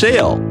has a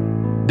sale.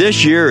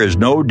 This year is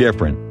no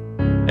different.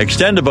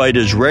 Extendivite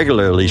is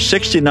regularly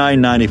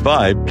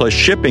 $69.95 plus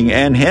shipping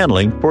and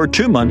handling for a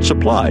 2-month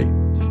supply.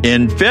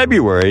 In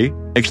February,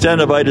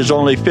 Extendivite is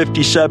only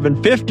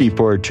 $57.50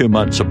 for a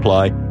 2-month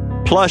supply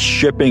plus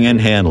shipping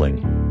and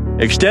handling.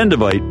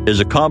 Extendivite is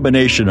a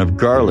combination of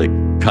garlic,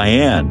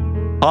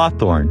 cayenne,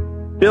 hawthorn,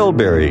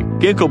 bilberry,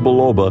 ginkgo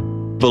biloba,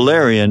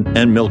 valerian,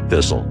 and milk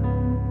thistle.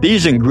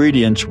 These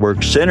ingredients work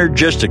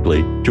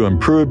synergistically to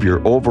improve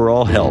your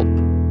overall health.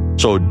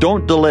 So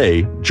don't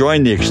delay.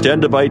 Join the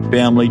Extendivite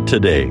family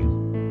today.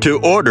 To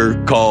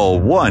order, call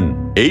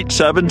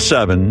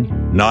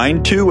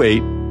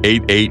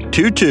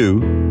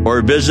 1-877-928-8822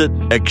 or visit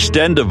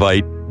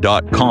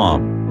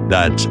extendivite.com.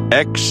 That's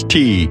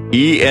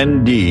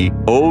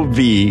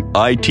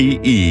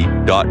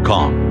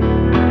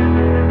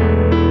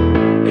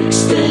XTENDOVITE.com.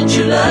 Extend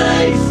your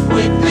life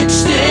with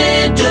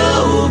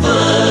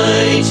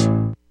Extendovite.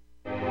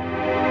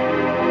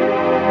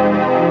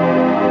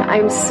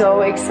 I'm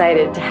so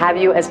excited to have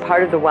you as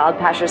part of the Wild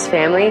Pastures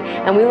family,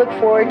 and we look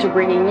forward to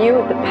bringing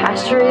you the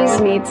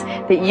pasture-raised meats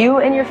that you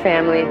and your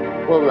family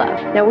will love.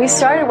 Now, we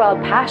started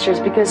Wild Pastures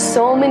because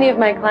so many of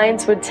my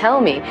clients would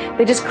tell me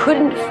they just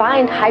couldn't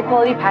find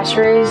high-quality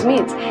pasture-raised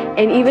meats,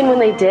 and even when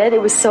they did, it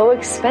was so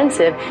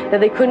expensive that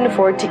they couldn't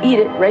afford to eat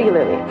it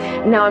regularly.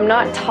 Now, I'm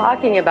not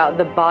talking about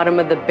the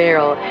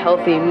bottom-of-the-barrel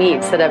healthy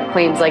meats that have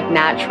claims like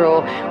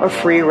natural or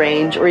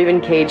free-range or even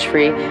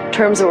cage-free,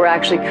 terms that were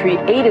actually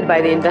created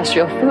by the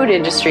industrial food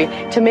industry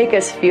to make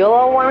us feel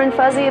all warm and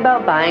fuzzy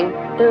about buying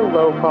their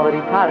low-quality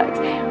products.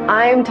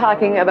 I'm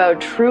talking about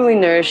truly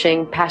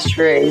nourishing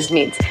pasture-raised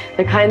meats,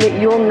 the kind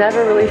that you'll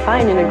never really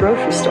find in a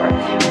grocery store.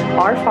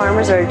 Our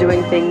farmers are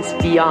doing things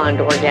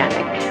beyond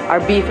organic. Our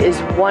beef is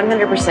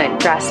 100%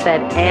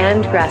 grass-fed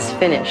and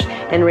grass-finished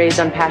and raised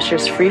on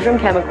pastures free from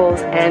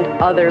chemicals and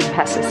other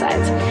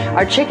pesticides.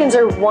 Our chickens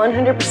are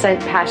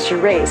 100%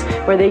 pasture-raised,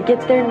 where they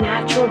get their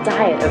natural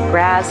diet of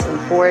grass and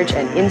forage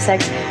and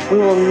insects. We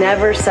will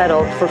never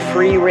settle for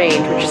free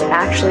range, which is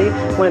actually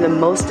one of the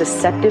most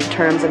deceptive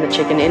terms in the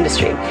chicken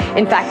industry.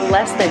 In fact,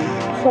 less than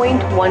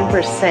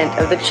 0.1%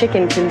 of the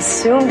chicken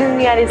consumed in the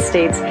United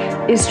States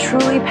is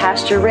truly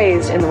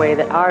pasture-raised in the way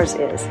that ours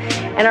is.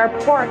 And our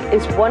pork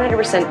is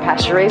 100%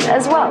 pasture-raised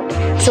as well.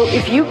 So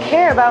if you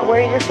care about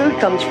where your food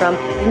comes from,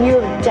 then you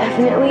have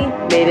definitely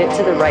made it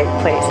to the right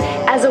place.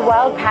 As a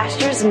Wild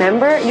Pastures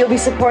member, you'll be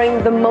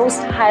supporting the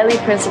most highly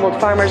principled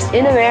farmers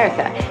in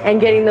America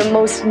and getting the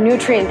most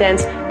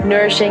nutrient-dense,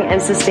 nourishing,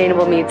 and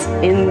sustainable meats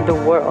in the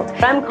world.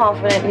 I'm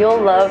confident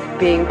you'll love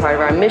being part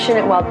of our mission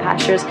at Wild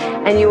Pastures,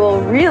 and you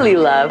will really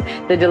love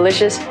the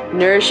delicious,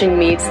 nourishing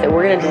meats that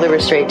we're going to deliver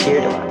straight to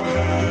your door.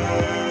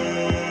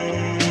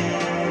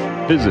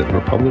 Visit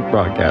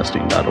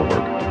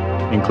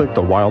republicbroadcasting.org and click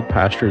the Wild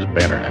Pastures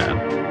banner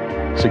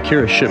ad.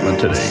 Secure a shipment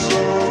today.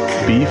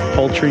 Beef,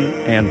 poultry,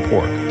 and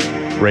pork,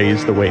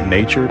 raised the way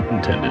nature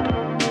intended.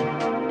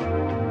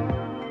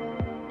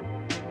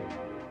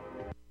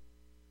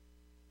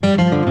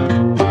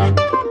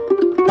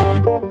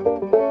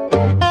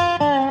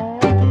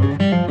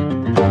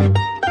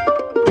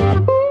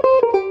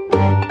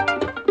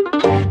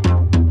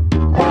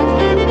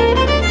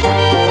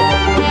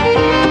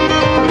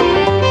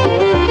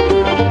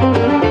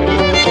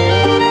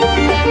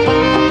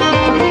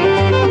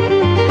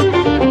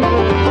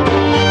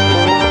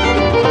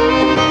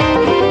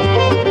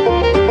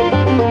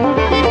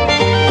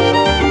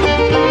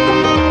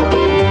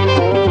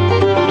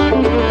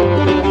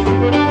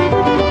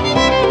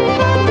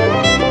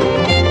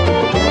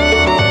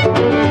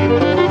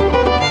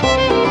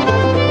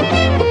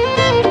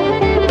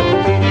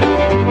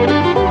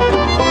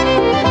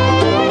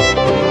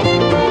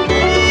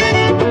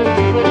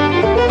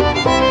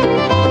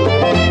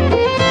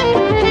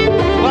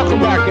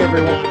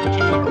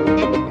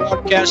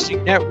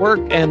 Network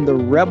and the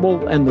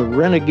Rebel and the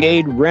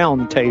Renegade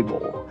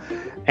Roundtable.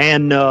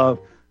 And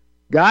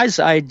Guys,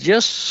 I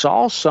just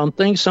saw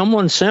something.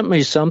 Someone sent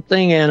me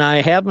something, and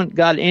I haven't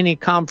got any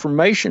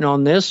confirmation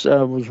on this.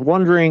 I was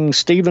wondering,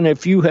 Stephen,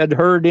 if you had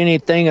heard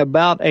anything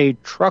about a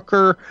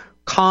trucker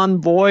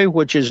convoy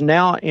which is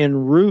now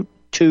en route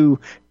to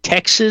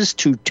Texas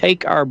to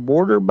take our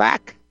border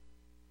back.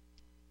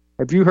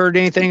 Have you heard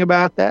anything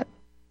about that?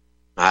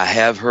 I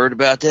have heard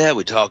about that.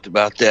 We talked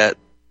about that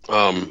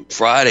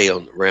Friday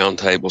on the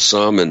roundtable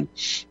some, and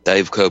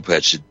Dave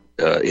Kopech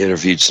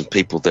interviewed some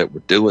people that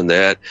were doing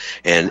that.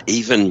 And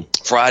even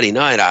Friday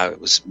night,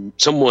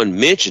 someone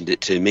mentioned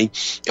it to me,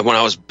 and when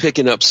I was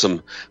picking up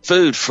some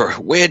food for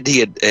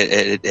Wendy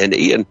and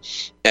Ian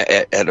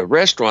at a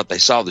restaurant, they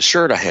saw the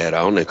shirt I had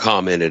on and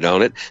commented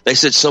on it. They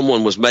said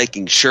someone was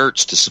making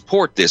shirts to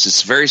support this.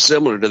 It's very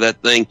similar to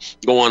that thing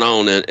going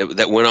on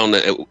that went on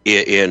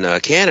in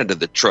Canada,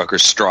 the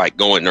truckers' strike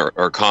going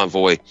or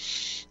convoy.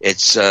 It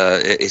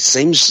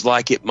seems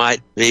like it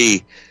might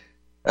be.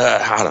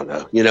 I don't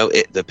know.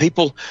 The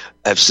people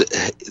have.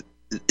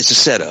 It's a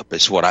setup.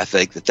 It's what I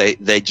think that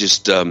they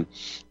just are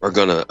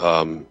going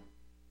to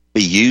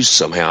be used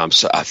somehow.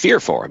 I fear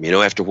for them.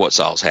 After what's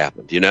all's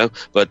happened.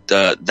 But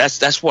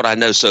that's what I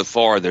know so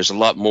far. There's a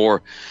lot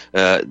more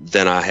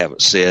than I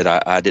haven't said.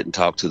 I didn't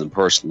talk to them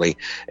personally,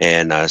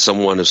 and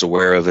someone is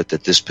aware of it.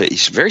 That this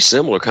is a very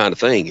similar kind of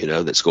thing.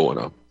 That's going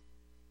on.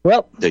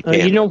 Well,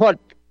 you know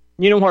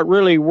what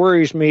really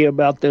worries me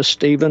about this,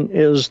 Stephen,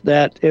 is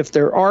that if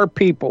there are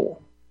people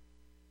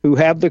who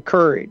have the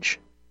courage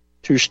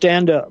to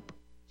stand up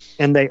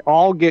and they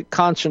all get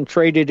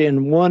concentrated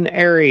in one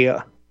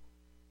area,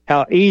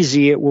 how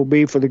easy it will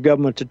be for the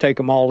government to take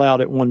them all out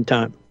at one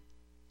time.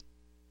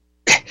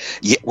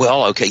 Yeah,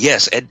 well, okay,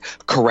 yes, and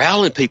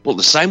corralling people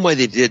the same way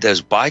they did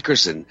those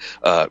bikers in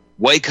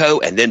Waco,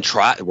 and then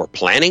were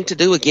planning to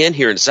do again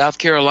here in South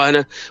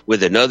Carolina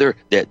with another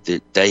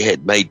that they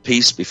had made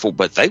peace before,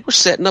 but they were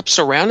setting up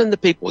surrounding the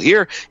people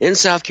here in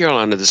South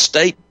Carolina, the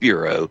State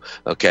Bureau.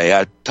 Okay,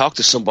 I talked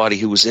to somebody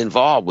who was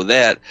involved with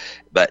that,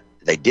 but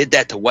they did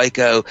that to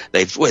Waco.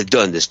 They've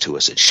done this to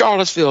us in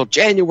Charlottesville,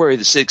 January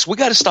the 6th. We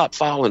got to stop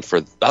falling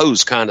for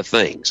those kind of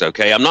things,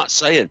 okay? I'm not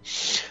saying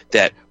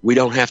that we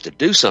don't have to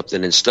do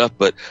something and stuff,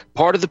 but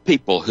part of the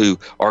people who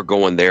are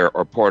going there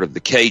are part of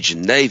the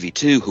Cajun Navy,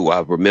 too, who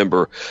I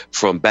remember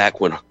from back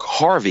when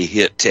Harvey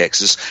hit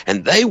Texas,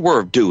 and they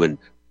were doing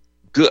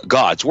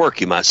God's work,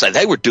 you might say.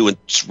 They were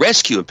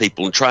rescuing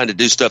people and trying to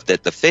do stuff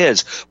that the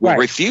feds were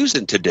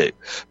refusing to do.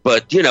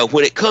 But,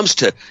 when it comes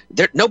to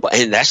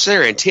nobody, and that's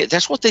their intent,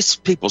 that's what these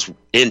people's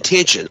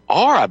intention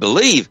are, I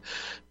believe.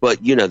 But,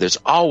 there's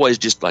always,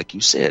 just like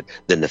you said,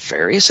 the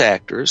nefarious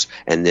actors,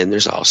 and then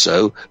there's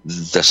also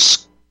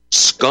the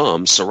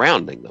scum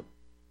surrounding them.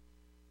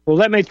 Well,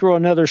 let me throw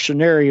another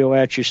scenario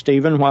at you,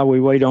 Stephen, while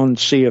we wait on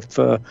to see if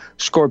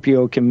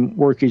Scorpio can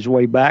work his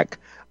way back.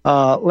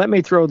 Let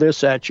me throw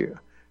this at you.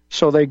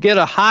 So they get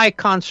a high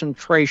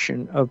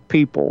concentration of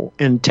people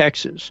in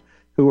Texas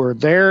who are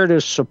there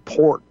to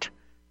support,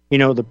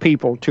 the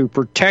people, to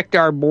protect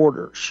our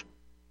borders.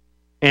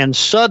 And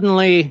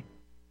suddenly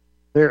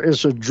there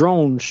is a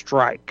drone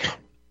strike.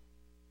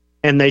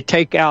 And they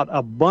take out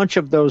a bunch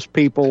of those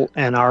people,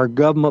 and our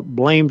government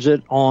blames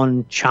it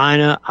on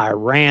China,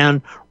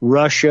 Iran,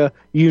 Russia,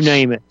 you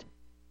name it.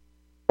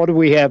 What do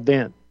we have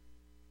then?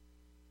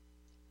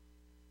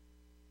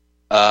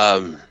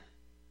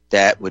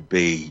 That would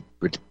be,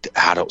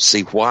 I don't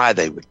see why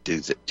they would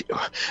do that.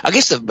 I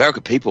guess the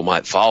American people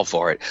might fall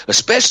for it,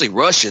 especially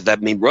Russia.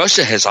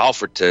 Russia has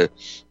offered to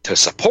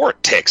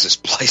support Texas,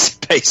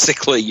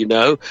 basically,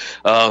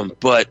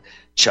 but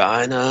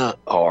China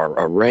or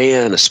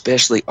Iran,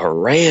 especially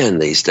Iran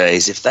these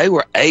days, if they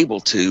were able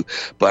to,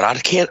 but I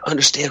can't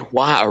understand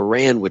why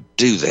Iran would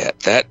do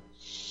that.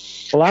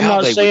 Well, I'm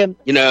not saying,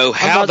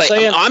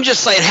 I'm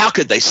just saying, how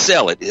could they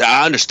sell it?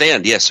 I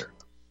understand. Yes, sir.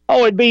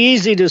 Oh, it'd be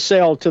easy to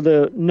sell to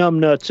the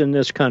numbnuts in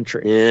this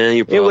country. Yeah,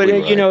 you're probably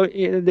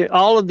right.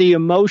 All of the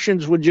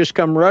emotions would just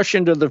come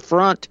rushing to the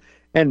front.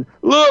 And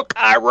look,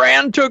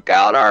 Iran took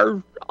out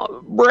our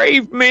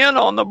brave men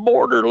on the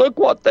border. Look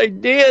what they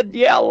did.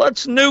 Yeah,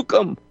 let's nuke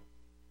them.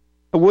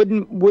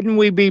 Wouldn't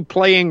we be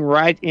playing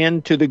right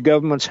into the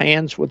government's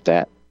hands with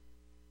that?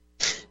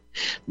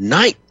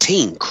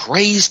 19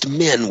 crazed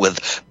men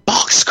with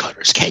box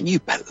cutters. Can you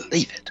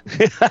believe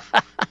it?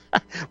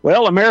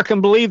 Well,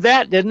 American believed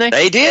that, didn't they?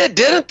 They did,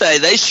 didn't they?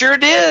 They sure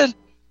did.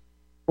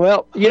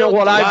 Well,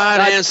 what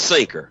and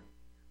sinker.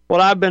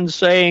 What I've been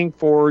saying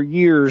for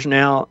years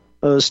now,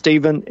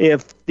 Stephen,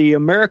 if the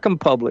American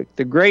public,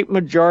 the great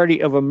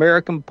majority of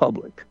American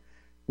public,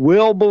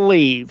 will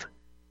believe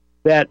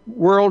that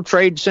World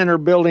Trade Center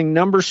building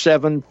number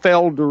 7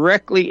 fell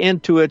directly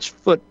into its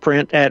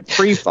footprint at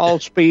free fall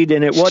speed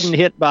and it wasn't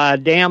hit by a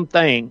damn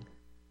thing,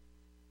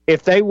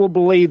 if they will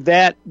believe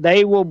that,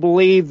 they will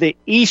believe the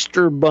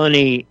Easter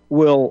Bunny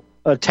will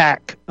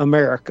attack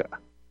America.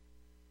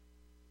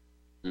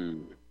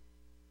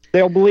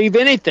 They'll believe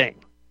anything.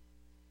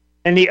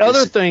 And the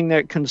other thing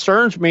that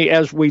concerns me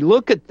as we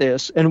look at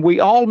this, and we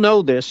all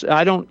know this,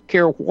 I don't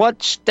care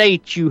what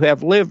state you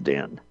have lived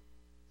in,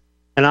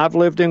 and I've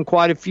lived in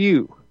quite a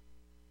few,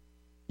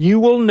 you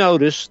will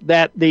notice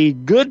that the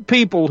good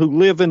people who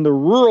live in the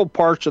rural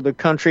parts of the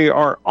country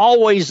are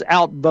always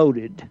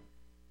outvoted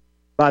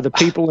by the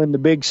people in the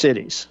big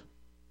cities.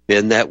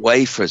 Been that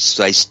way since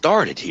they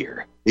started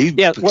here. You've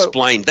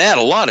explained that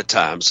a lot of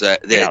times.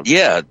 That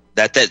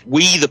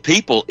we the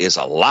people is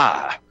a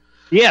lie.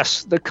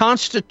 Yes, the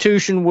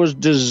Constitution was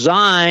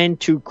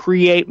designed to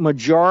create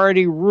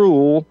majority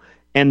rule,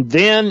 and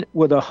then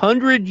with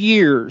 100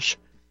 years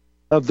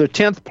of the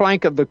 10th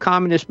plank of the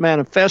Communist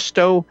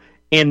Manifesto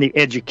and the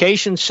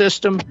education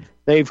system,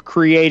 they've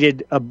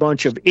created a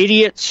bunch of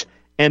idiots.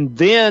 And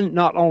then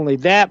not only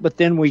that, but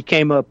then we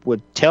came up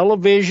with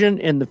television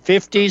in the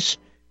 50s,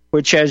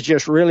 which has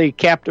just really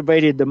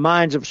captivated the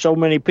minds of so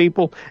many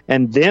people.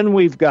 And then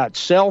we've got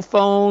cell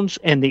phones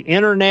and the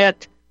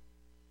internet.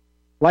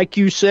 Like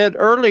you said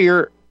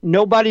earlier,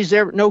 no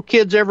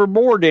kid's ever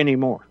bored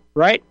anymore,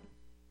 right?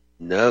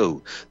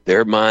 No,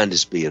 their mind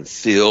is being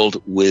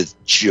filled with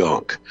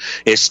junk.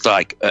 It's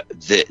like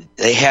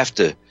they have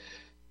to.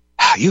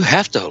 You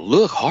have to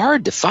look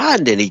hard to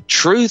find any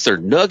truth or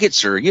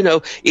nuggets, or it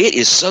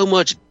is so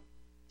much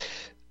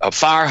a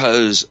fire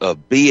hose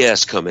of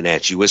BS coming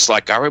at you. It's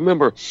like I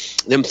remember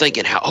them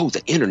thinking how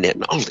the internet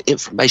and all the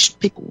information,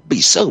 people will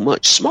be so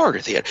much smarter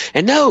then.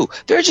 And no,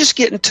 they're just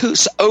getting too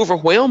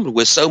overwhelmed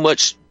with so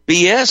much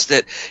BS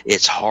that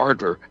it's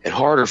harder and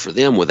harder for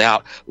them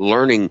without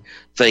learning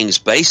things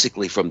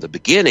basically from the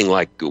beginning,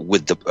 like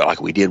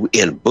we did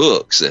in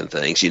books and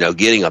things,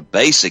 getting a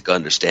basic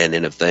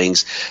understanding of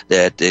things,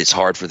 that it's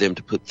hard for them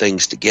to put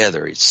things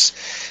together.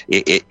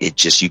 It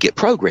just, you get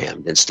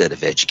programmed instead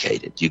of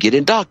educated. You get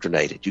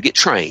indoctrinated, you get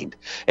trained.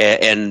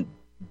 And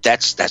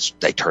that's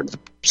they turn the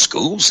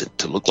schools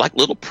to look like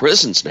little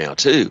prisons now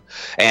too.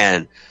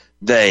 And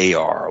they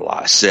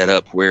are set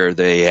up where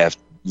they have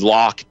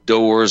locked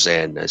doors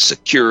and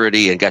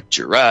security and got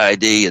your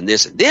ID and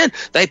this, and then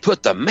they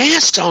put the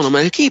masks on them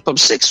and keep them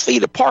 6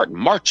 feet apart and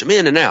march them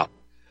in and out.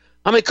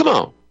 I mean, come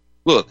on,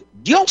 look,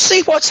 you don't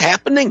see what's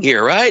happening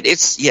here, right?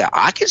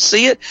 I can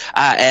see it,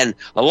 and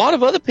a lot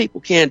of other people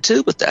can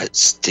too, but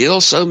that's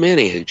still so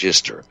many who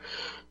just are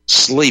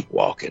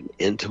sleepwalking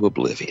into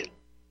oblivion.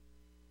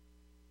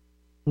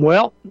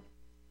 Well,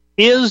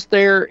 is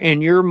there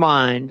in your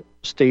mind,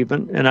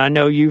 Stephen, and I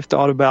know you've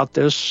thought about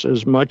this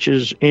as much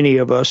as any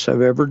of us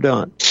have ever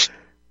done,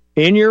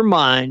 in your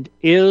mind,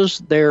 is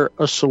there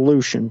a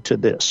solution to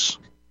this?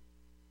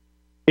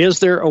 Is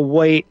there a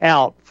way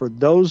out for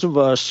those of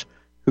us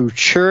who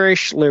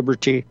cherish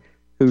liberty,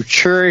 who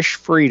cherish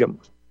freedom,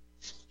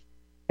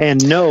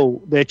 and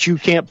know that you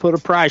can't put a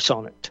price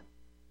on it?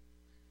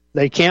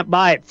 They can't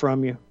buy it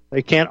from you.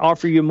 They can't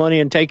offer you money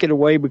and take it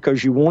away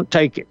because you won't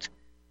take it.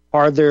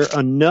 Are there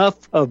enough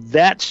of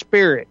that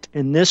spirit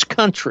in this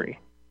country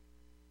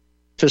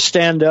to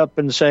stand up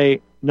and say,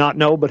 not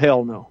no, but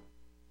hell no?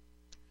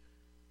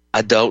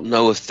 I don't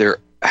know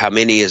how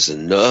many is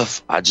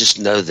enough. I just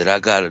know that I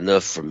got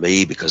enough for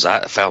me, because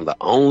I found the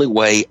only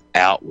way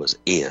out was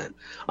in.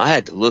 I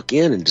had to look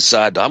in and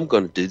decide I'm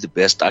going to do the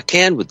best I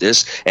can with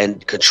this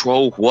and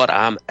control what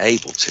I'm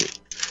able to.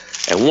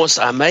 And once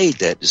I made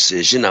that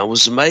decision, I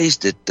was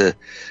amazed at the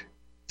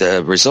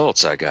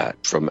results I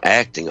got from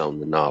acting on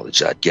the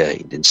knowledge I'd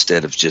gained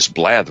instead of just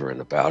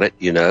blathering about it,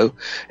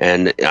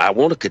 And I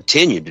want to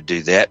continue to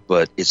do that,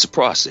 but it's a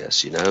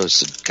process,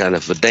 It's a kind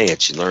of a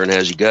dance. You learn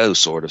as you go,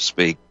 so to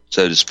speak.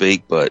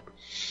 But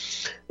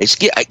it's,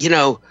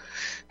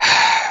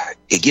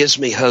 it gives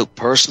me hope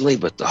personally,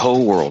 but the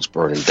whole world's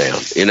burning down.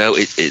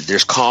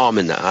 There's calm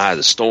in the eye of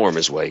the storm,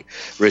 is the way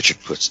Richard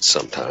puts it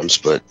sometimes,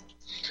 but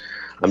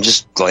I'm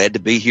just glad to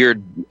be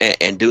here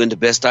and doing the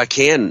best I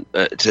can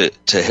to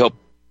help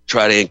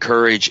try to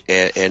encourage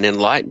and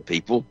enlighten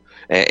people.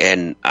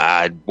 And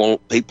don't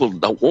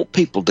want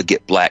people to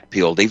get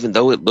black-pilled, even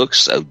though it looks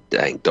so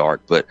dang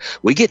dark. But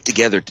we get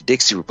together at the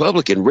Dixie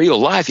Republic in real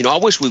life. I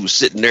wish we were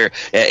sitting there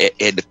at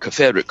the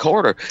Confederate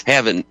corner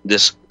having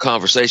this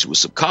conversation with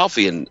some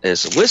coffee and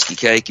some whiskey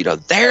cake.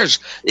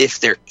 If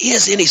there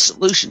is any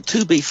solution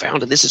to be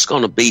found, and this is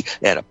going to be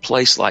at a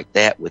place like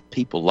that with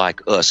people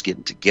like us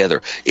getting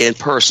together in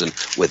person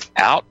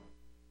without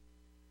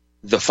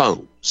the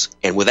phones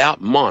and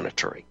without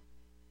monitoring.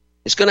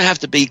 It's going to have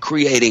to be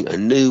creating a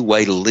new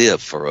way to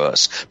live for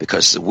us,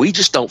 because we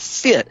just don't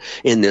fit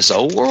in this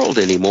old world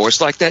anymore. It's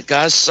like that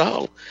guy's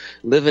song,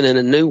 living in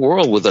a new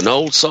world with an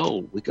old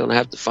soul. We're going to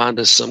have to find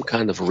us some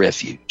kind of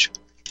refuge.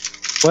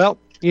 Well,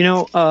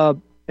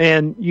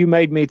 and you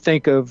made me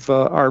think of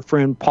our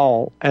friend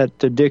Paul at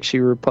the Dixie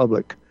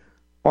Republic.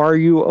 Are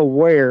you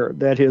aware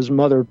that his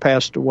mother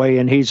passed away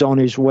and he's on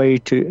his way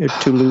to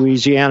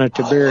Louisiana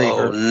to bury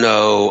her? Oh,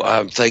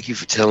 no. Thank you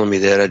for telling me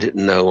that. I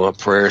didn't know. My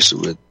prayers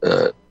with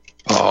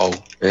Paul.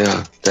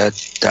 Yeah,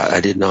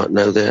 I did not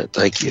know that.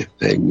 Thank you.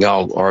 And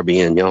y'all,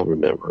 RBN, y'all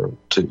remember him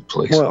too,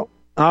 please. Well,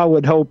 I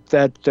would hope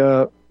that,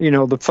 the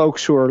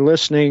folks who are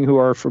listening, who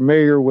are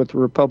familiar with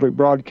Republic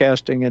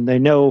Broadcasting, and they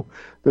know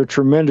the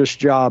tremendous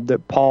job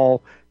that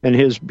Paul and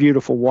his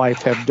beautiful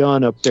wife have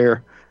done up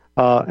there,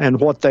 and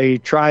what they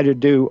try to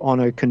do on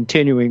a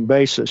continuing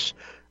basis.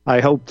 I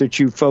hope that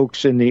you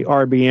folks in the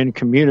RBN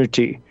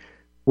community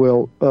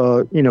will,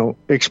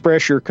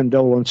 express your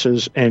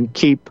condolences and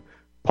keep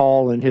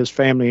Paul and his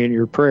family in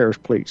your prayers,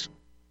 please.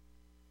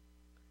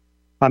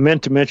 I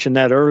meant to mention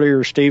that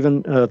earlier,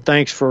 Stephen.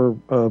 Thanks for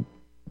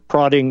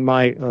prodding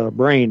my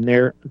brain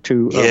there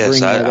to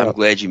bring that up. I'm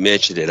glad you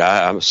mentioned it.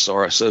 I'm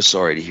so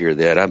sorry to hear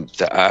that.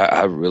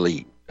 I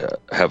really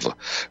have a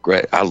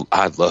great.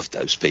 I love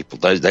those people.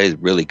 They're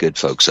really good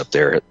folks up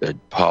there.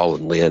 Paul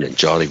and Lynn and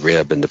Johnny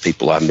Reb and the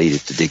people I meet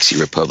at the Dixie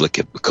Republic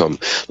have become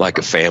like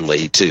a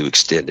family too,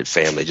 extended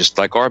family, just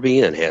like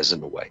RBN has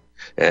in a way.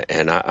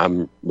 And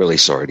I'm really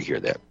sorry to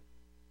hear that.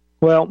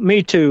 Well,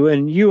 me too,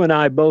 and you and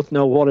I both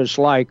know what it's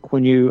like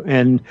when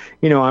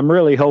I'm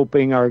really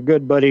hoping our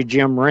good buddy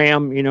Jim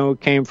Ram,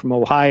 came from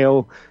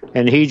Ohio,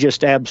 and he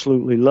just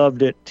absolutely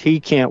loved it. He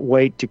can't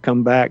wait to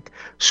come back.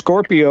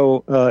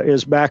 Scorpio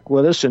is back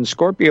with us, and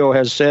Scorpio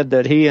has said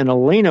that he and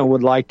Alina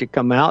would like to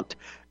come out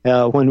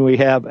when we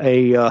have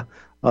a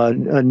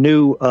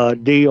new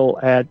deal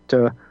at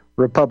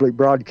Republic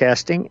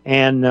Broadcasting,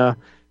 and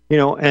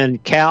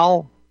and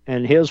Cal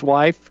and his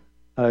wife,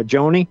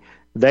 Joni,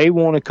 they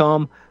want to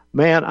come.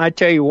 Man, I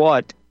tell you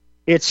what,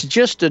 it's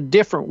just a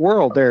different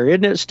world there,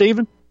 isn't it,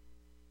 Stephen?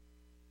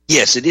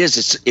 Yes, it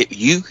is.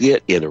 You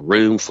get in a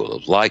room full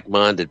of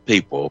like-minded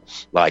people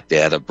like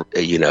that,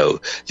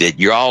 that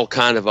you're all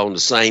kind of on the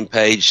same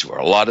page for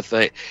a lot of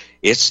things.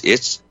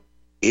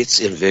 It's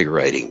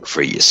invigorating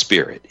for your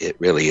spirit. It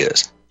really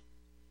is.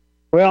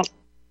 Well,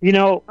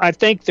 I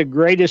think the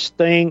greatest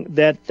thing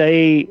that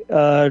they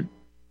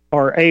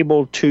are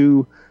able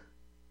to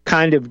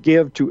kind of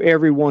give to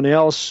everyone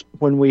else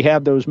when we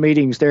have those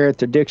meetings there at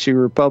the Dixie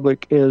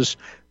Republic is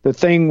the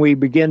thing we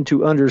begin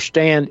to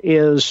understand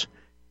is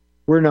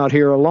we're not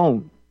here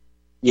alone.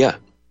 Yeah.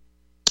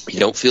 You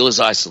don't feel as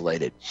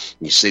isolated.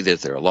 You see that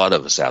there are a lot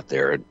of us out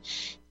there, and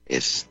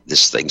if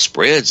this thing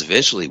spreads,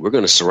 eventually we're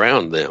going to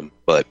surround them.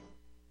 But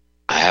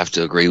I have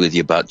to agree with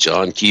you about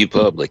John Q.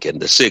 Public and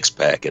the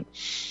six-pack, and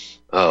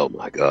oh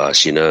my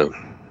gosh,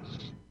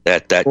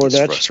 that gets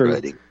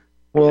frustrating. True.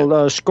 Well,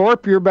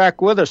 Scorp, you're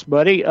back with us,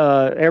 buddy.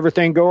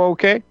 Everything go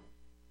okay?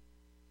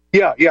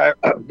 Yeah.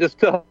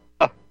 Just a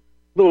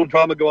little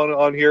drama going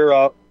on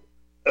here.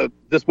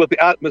 Just with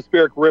the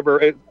atmospheric river,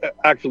 it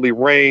actually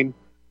rained,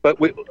 but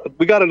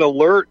we got an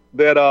alert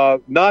that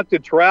not to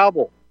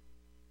travel.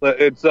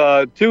 It's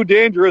too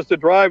dangerous to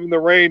drive in the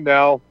rain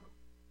now.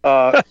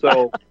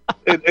 So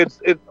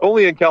it's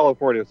only in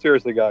California.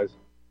 Seriously, guys.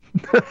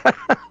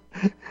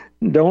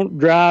 Don't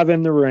drive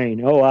in the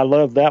rain. Oh, I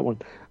love that one.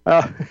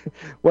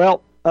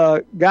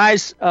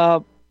 Guys,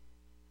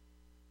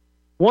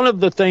 one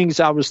of the things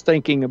I was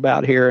thinking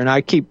about here, and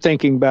I keep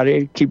thinking about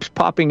it, it keeps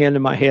popping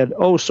into my head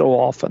so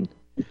often,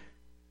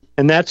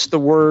 and that's the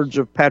words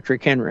of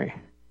Patrick Henry.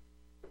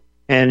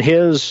 And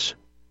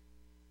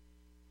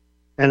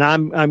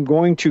I'm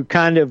going to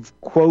kind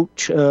of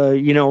quote,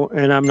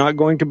 and I'm not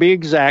going to be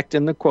exact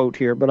in the quote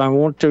here, but I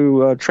want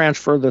to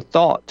transfer the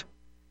thought.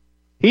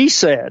 He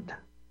said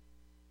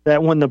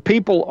that when the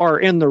people are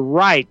in the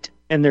right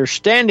and they're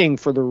standing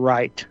for the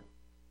right,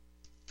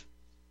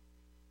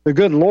 the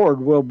good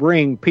Lord will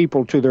bring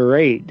people to their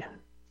aid.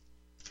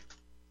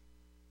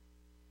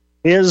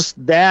 Is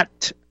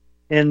that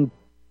in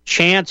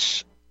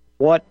chance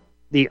what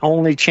the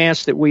only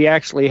chance that we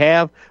actually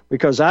have?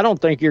 Because I don't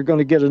think you're going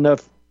to get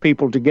enough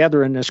people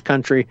together in this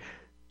country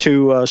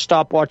to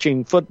stop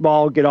watching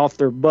football, get off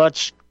their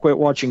butts, quit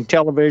watching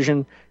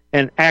television,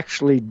 and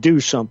actually do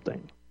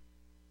something.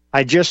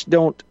 I just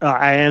don't,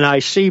 and I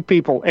see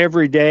people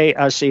every day.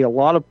 I see a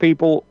lot of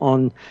people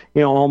on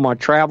my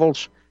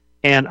travels,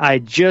 and I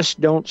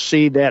just don't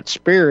see that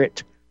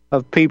spirit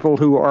of people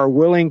who are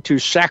willing to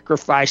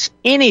sacrifice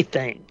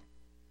anything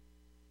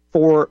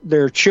for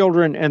their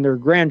children and their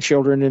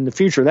grandchildren in the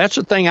future. That's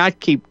the thing I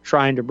keep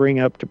trying to bring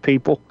up to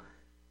people,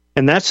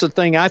 and that's the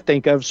thing I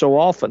think of so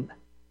often.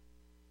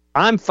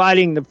 I'm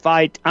fighting the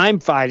fight I'm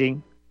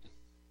fighting,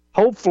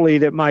 hopefully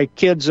that my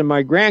kids and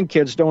my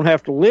grandkids don't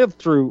have to live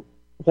through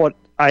what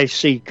I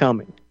see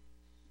coming.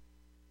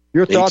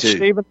 Your thoughts,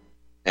 Stephen?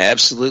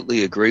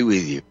 Absolutely agree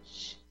with you.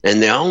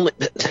 And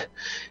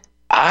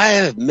I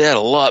have met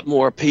a lot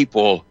more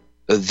people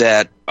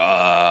that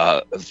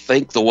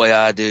think the way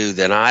I do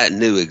than I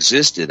knew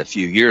existed a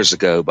few years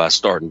ago by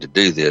starting to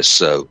do this.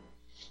 So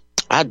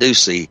I do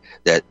see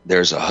that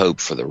there's a hope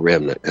for the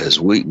remnant, because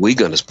we're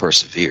going to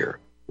persevere.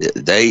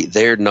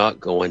 They're not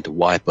going to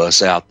wipe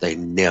us out. They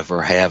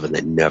never have, and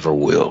they never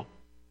will.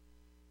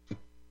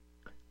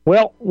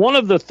 Well, one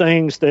of the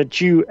things that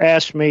you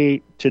asked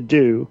me to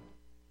do,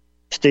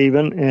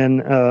 Stephen,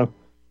 and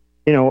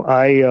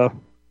I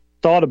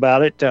thought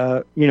about it.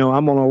 I'm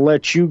going to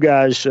let you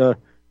guys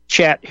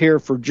chat here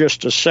for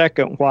just a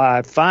second while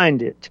I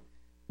find it.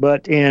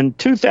 But in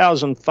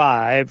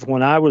 2005,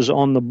 when I was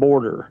on the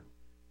border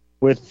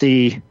with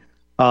the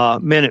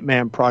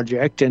Minuteman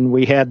Project, and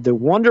we had the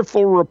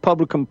wonderful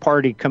Republican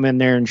Party come in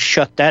there and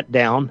shut that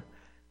down.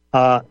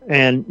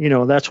 And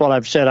that's what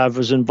I've said. I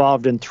was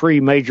involved in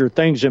 3 major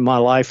things in my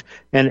life,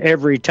 and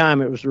every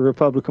time it was the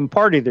Republican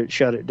Party that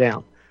shut it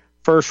down.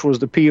 First was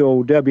the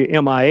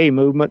POWMIA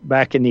movement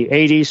back in the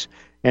 80s,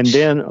 and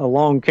then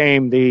along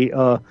came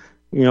the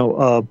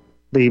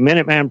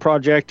Minuteman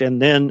Project,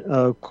 and then,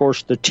 of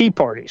course, the Tea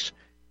Parties.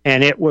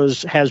 And it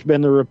has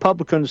been the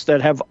Republicans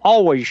that have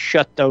always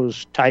shut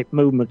those type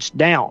movements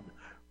down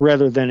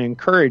rather than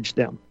encourage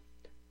them.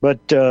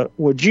 But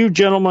would you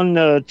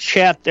gentlemen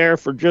chat there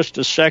for just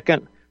a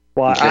second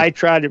while I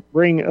try to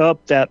bring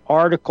up that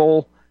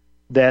article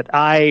that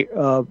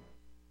I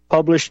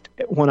published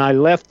when I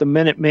left the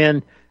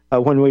Minutemen,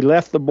 when we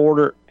left the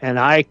border, and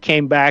I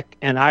came back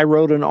and I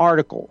wrote an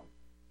article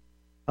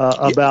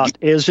about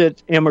is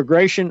it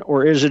immigration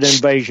or is it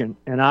invasion?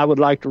 And I would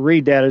like to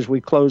read that as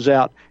we close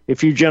out.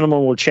 If you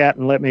gentlemen will chat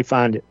and let me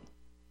find it.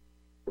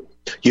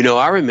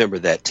 I remember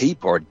that Tea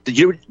Party.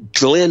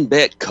 Glenn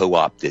Beck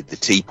co-opted the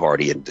Tea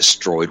Party and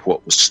destroyed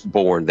what was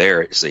born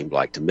there, it seemed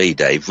like to me,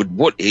 Dave.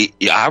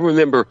 I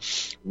remember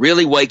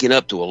really waking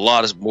up to a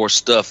lot of more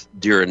stuff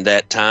during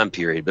that time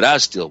period, but I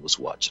still was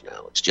watching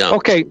Alex Jones.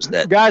 Okay,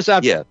 guys,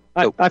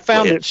 I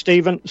found it,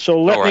 Stephen,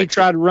 so let me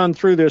try to run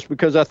through this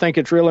because I think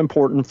it's real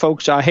important.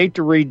 Folks, I hate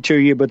to read to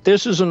you, but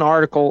this is an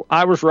article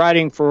I was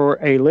writing for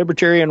a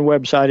libertarian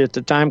website at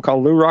the time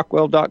called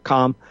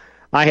LouRockwell.com.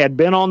 I had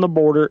been on the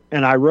border,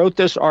 and I wrote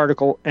this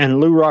article, and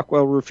Lou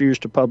Rockwell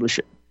refused to publish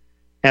it.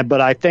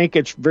 But I think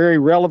it's very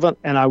relevant,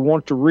 and I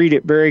want to read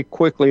it very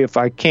quickly if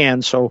I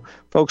can. So,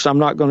 folks, I'm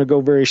not going to go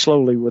very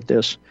slowly with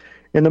this.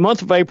 In the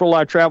month of April,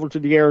 I traveled to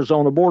the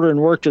Arizona border and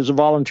worked as a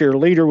volunteer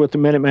leader with the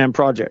Minuteman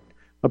Project.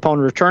 Upon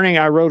returning,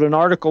 I wrote an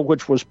article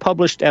which was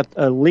published at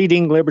a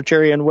leading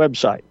libertarian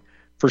website.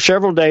 For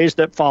several days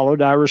that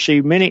followed, I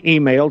received many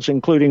emails,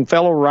 including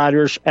fellow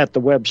writers at the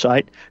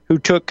website, who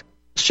took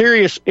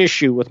serious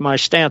issue with my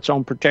stance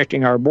on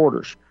protecting our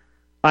borders.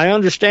 I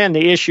understand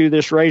the issue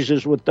this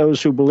raises with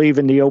those who believe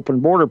in the open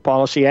border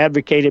policy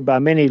advocated by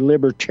many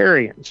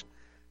libertarians.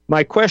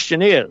 My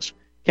question is,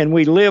 can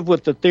we live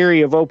with the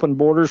theory of open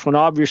borders when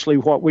obviously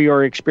what we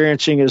are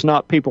experiencing is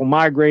not people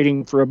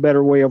migrating for a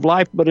better way of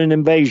life, but an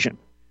invasion?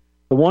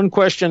 The one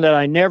question that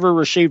I never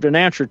received an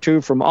answer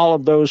to from all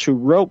of those who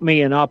wrote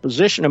me in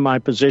opposition to my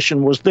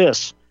position was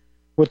this.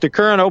 With the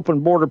current open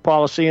border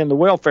policy in the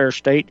welfare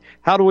state,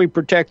 how do we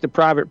protect the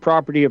private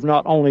property of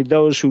not only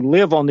those who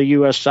live on the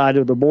U.S. side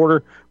of the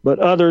border, but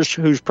others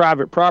whose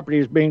private property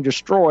is being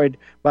destroyed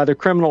by the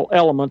criminal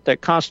element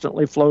that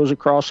constantly flows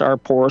across our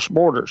porous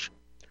borders?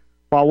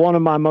 While one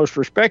of my most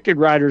respected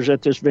writers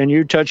at this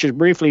venue touches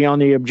briefly on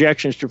the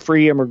objections to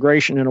free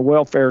immigration in a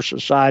welfare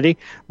society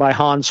by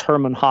Hans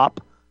Hermann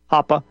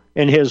Hoppe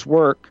in his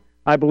work,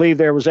 I believe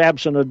there was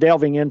absent a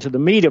delving into the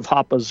meat of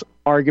Hoppe's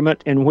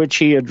argument in which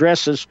he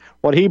addresses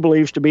what he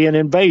believes to be an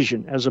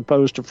invasion as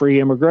opposed to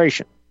free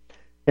immigration.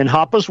 In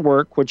Hoppe's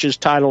work, which is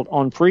titled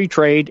On Free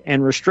Trade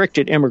and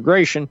Restricted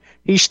Immigration,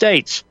 he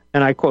states,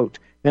 and I quote,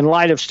 in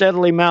light of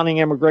steadily mounting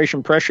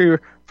immigration pressure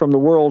from the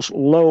world's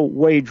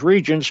low-wage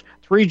regions,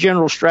 3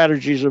 general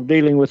strategies of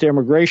dealing with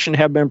immigration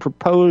have been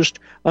proposed: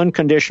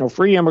 unconditional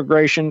free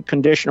immigration,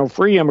 conditional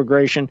free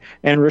immigration,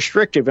 and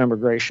restrictive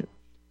immigration.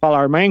 While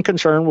our main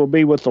concern will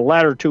be with the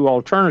latter 2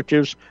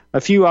 alternatives,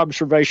 a few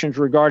observations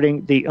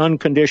regarding the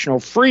unconditional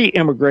free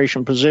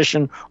immigration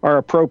position are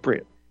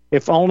appropriate,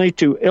 if only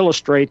to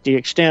illustrate the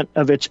extent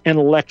of its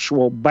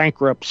intellectual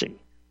bankruptcy.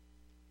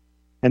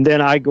 And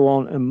then I go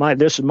on, and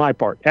this is my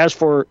part. As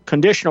for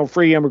conditional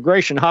free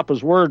immigration,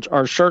 Hoppe's words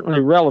are certainly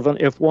relevant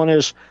if one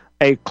is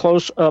a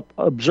close-up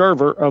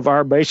observer of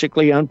our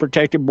basically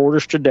unprotected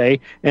borders today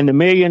and the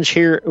millions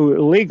here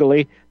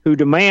illegally who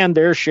demand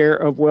their share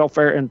of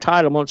welfare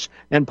entitlements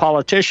and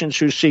politicians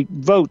who seek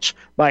votes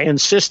by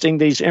insisting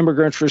these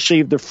immigrants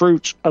receive the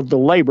fruits of the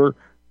labor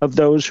of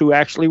those who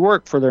actually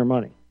work for their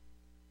money.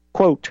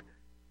 Quote,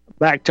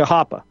 back to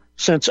Hoppe,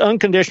 since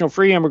unconditional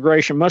free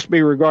immigration must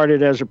be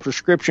regarded as a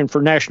prescription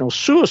for national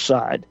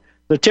suicide,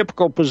 the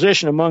typical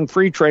position among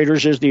free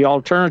traders is the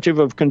alternative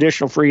of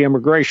conditional free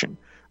immigration.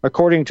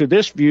 According to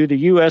this view, the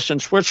U.S.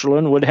 and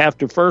Switzerland would have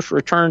to first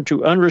return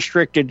to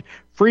unrestricted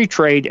free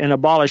trade and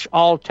abolish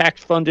all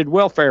tax-funded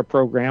welfare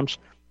programs,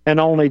 and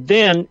only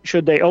then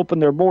should they open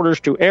their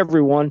borders to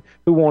everyone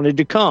who wanted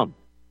to come.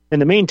 In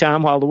the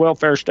meantime, while the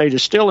welfare state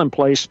is still in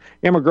place,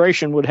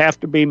 immigration would have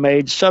to be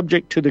made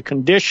subject to the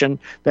condition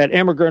that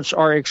immigrants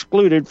are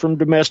excluded from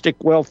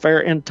domestic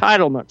welfare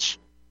entitlements.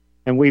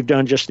 And we've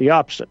done just the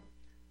opposite.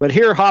 But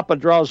here Hoppe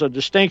draws a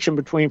distinction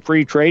between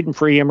free trade and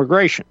free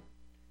immigration.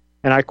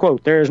 And I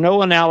quote, there is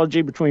no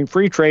analogy between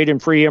free trade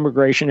and free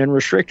immigration and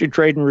restricted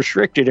trade and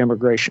restricted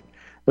immigration.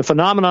 The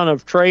phenomenon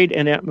of trade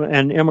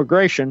and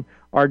immigration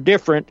are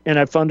different in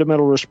a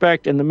fundamental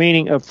respect, and the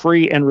meaning of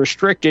free and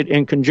restricted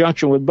in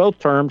conjunction with both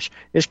terms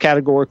is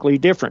categorically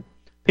different.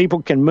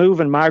 People can move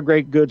and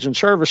migrate goods and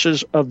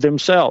services of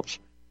themselves,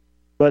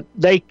 but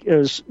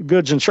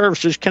goods and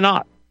services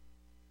cannot.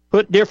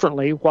 Put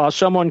differently, while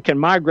someone can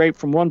migrate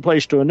from one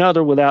place to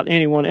another without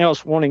anyone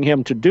else wanting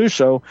him to do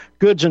so,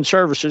 goods and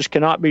services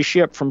cannot be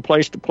shipped from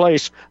place to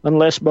place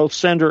unless both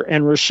sender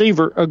and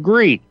receiver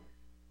agree.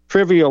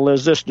 Trivial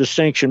as this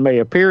distinction may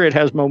appear, it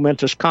has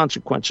momentous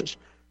consequences.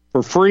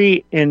 For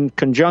free in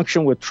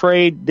conjunction with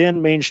trade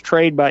then means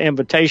trade by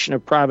invitation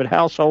of private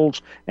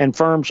households and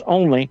firms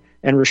only,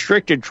 and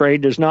restricted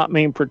trade does not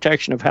mean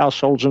protection of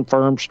households and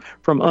firms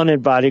from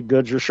uninvited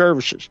goods or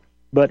services,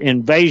 but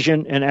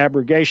invasion and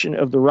abrogation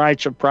of the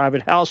rights of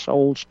private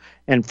households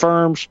and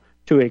firms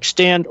to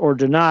extend or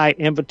deny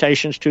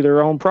invitations to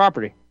their own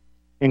property.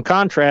 In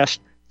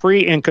contrast,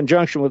 free in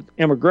conjunction with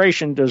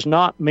immigration does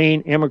not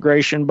mean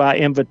immigration by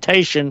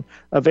invitation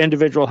of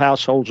individual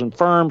households and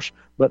firms,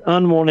 but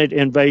unwanted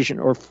invasion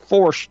or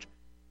forced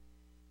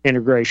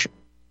integration.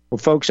 Well,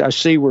 folks, I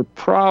see we're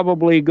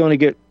probably going to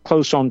get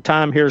close on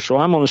time here, so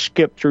I'm going to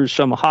skip through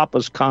some of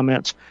Hoppa's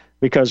comments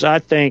because I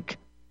think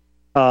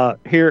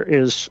here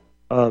is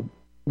the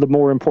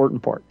more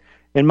important part.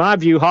 In my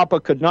view,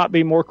 Hoppe could not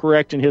be more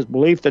correct in his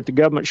belief that the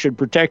government should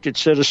protect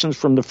its citizens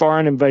from the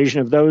foreign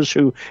invasion of those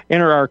who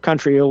enter our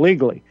country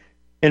illegally.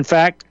 In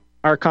fact,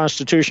 our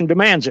Constitution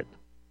demands it.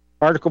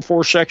 Article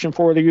 4, Section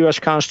 4 of the U.S.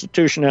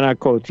 Constitution, and I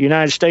quote, "The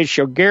United States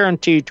shall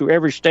guarantee to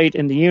every state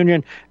in the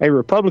Union a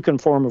republican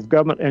form of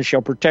government and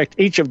shall protect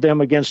each of them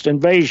against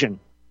invasion,"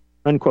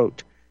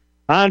 unquote.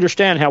 I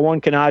understand how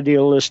one can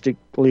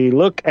idealistically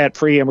look at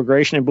free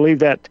immigration and believe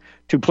that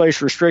to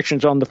place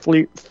restrictions on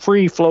the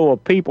free flow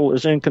of people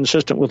is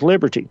inconsistent with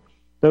liberty.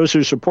 Those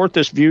who support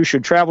this view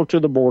should travel to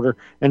the border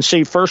and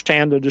see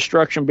firsthand the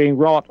destruction being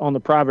wrought on the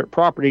private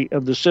property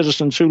of the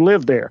citizens who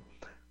live there.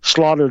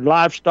 Slaughtered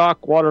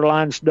livestock, water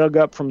lines dug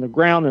up from the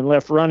ground and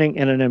left running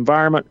in an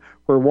environment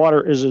where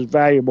water is as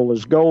valuable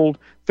as gold,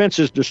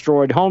 fences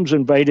destroyed, homes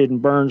invaded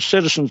and burned,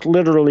 citizens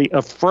literally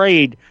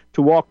afraid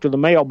to walk to the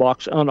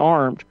mailbox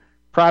unarmed,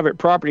 private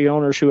property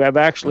owners who have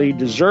actually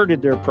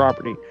deserted their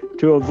property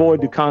to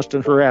avoid the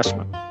constant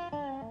harassment.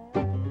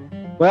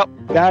 Well,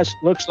 guys,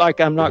 looks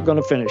like I'm not going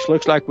to finish.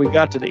 Looks like we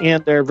got to the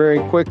end there very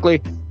quickly.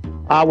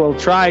 I will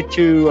try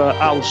to,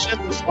 I will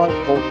send this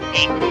article.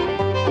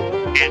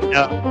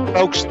 And,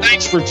 folks,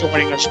 thanks for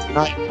joining us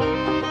tonight.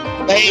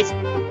 Dave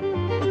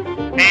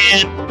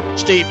and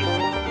Stephen,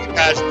 you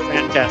guys are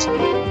fantastic.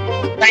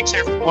 Thanks,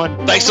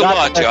 everyone. Thanks a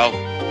lot, y'all.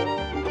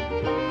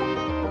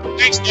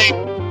 Thanks,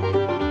 Dave.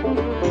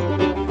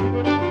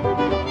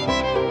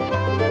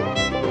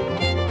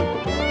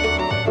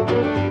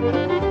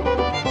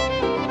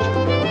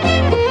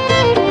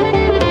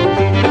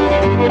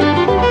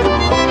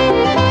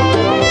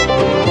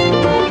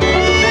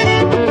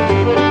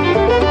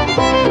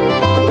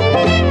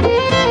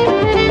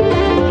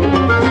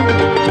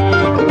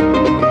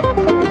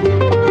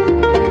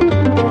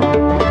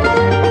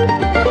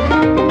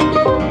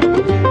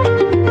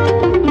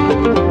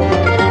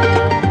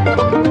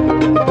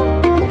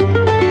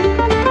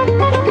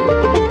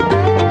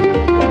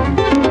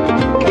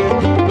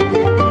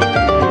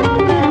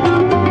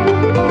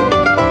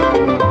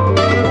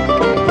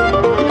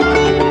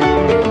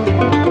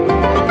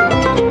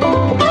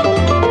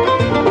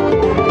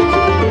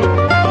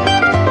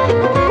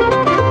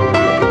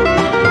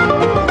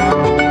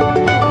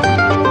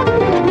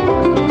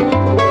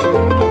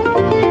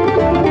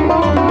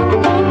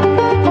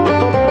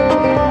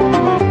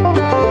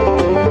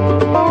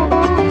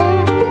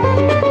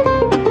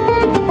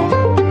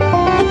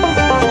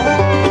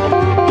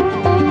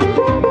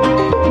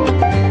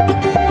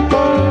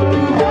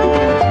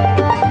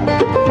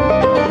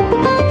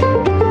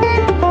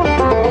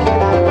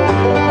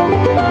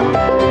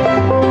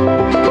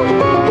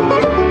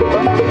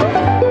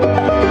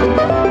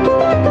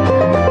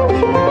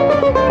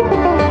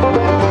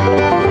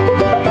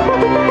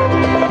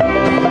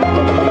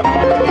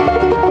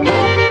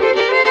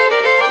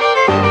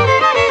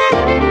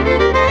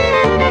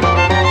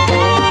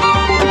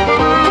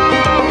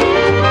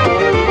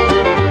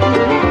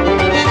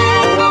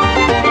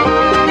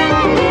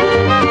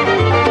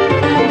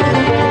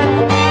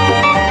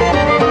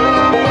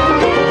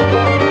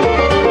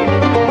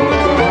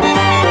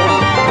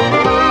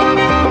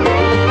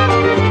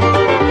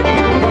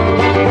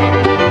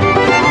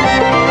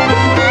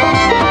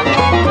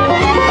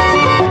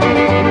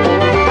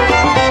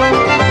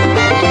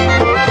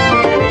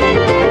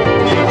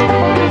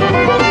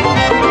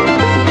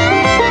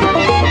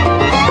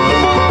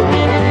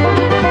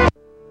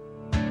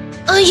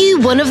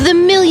 one of the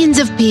millions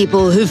of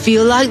people who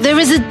feel like there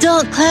is a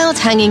dark cloud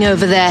hanging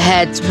over their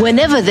heads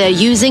whenever they're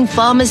using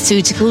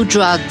pharmaceutical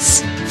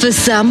drugs. For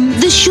some,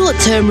 the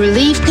short-term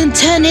relief can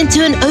turn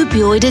into an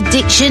opioid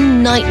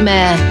addiction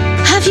nightmare.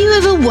 Have you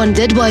ever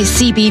wondered why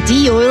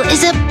CBD oil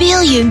is a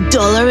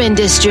billion-dollar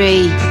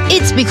industry?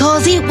 It's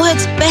because it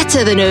works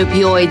better than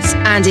opioids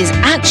and is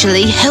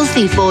actually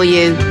healthy for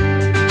you.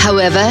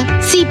 However,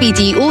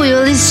 CBD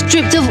oil is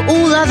stripped of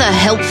all other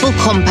helpful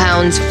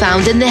compounds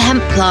found in the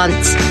hemp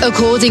plant.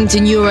 According to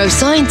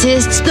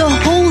neuroscientists, the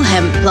whole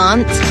hemp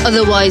plant,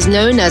 otherwise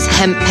known as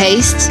hemp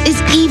paste,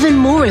 is even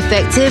more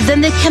effective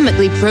than the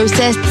chemically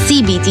processed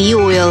CBD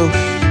oil.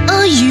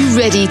 Are you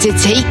ready to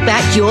take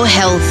back your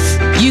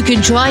health? You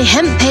can try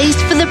hemp paste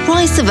for the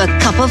price of a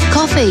cup of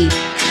coffee.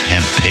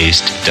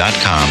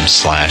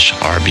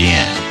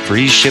 hemppaste.com/RBN.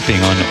 Free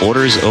shipping on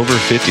orders over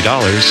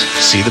 $50.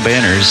 See the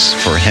banners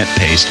for hemp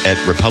paste at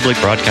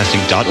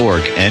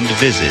republicbroadcasting.org and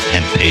visit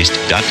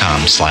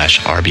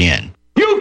hemppaste.com/RBN.